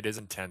it is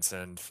intense.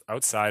 And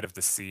outside of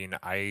the scene,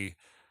 I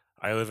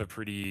live a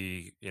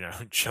pretty,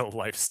 chill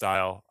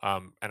lifestyle.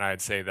 And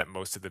I'd say that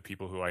most of the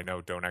people who I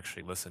know don't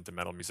actually listen to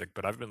metal music,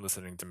 but I've been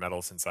listening to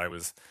metal since I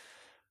was,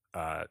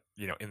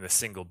 in the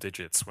single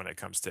digits when it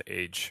comes to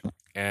age.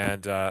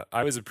 And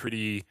I was a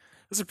pretty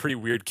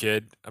weird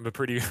kid. I'm a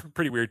pretty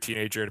weird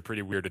teenager and a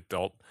pretty weird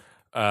adult.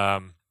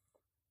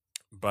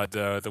 But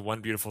the one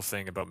beautiful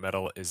thing about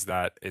metal is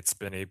that it's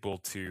been able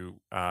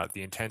to,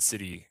 the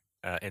intensity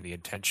and the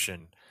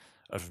intention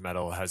of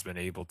metal has been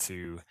able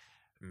to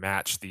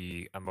match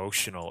the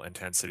emotional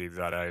intensity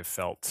that I've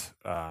felt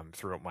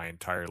throughout my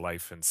entire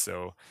life. And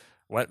so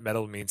what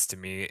metal means to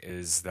me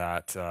is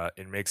that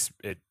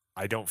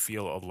I don't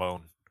feel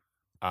alone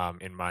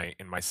in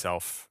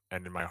myself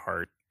and in my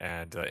heart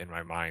and in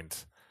my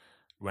mind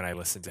when I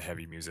listen to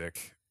heavy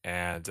music.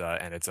 And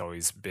it's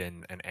always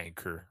been an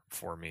anchor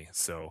for me.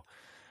 So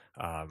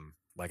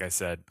like I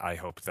said, I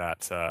hope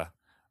that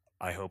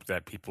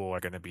people are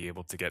going to be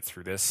able to get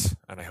through this,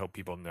 and I hope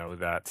people know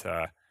that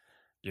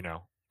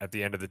at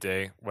the end of the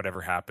day,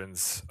 whatever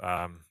happens,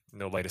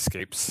 no light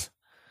escapes.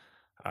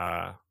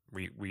 Our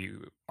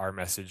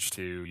message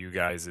to you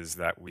guys is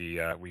that we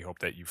hope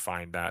that you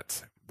find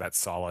that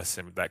solace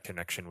and that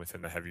connection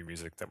within the heavy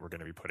music that we're going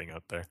to be putting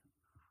out there.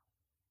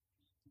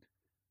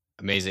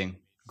 Amazing.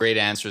 Great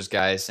answers,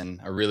 guys. And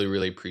I really,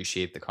 really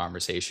appreciate the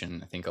conversation.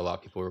 I think a lot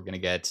of people are going to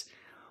get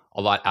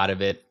a lot out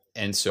of it.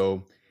 And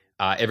so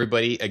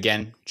everybody,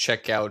 again,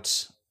 check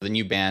out the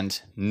new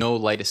band, No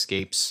Light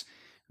Escapes.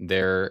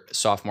 Their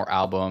sophomore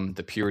album,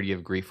 The Purity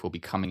of Grief, will be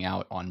coming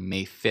out on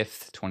May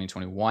 5th,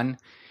 2021.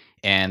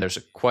 And there's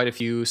quite a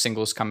few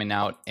singles coming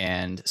out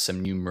and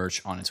some new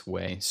merch on its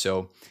way.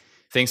 So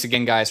thanks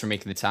again, guys, for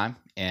making the time.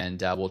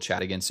 And we'll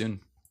chat again soon.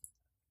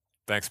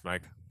 Thanks,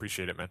 Mike.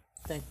 Appreciate it, man.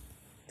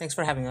 Thanks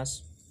for having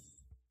us.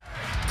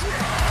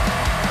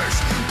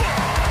 Christ,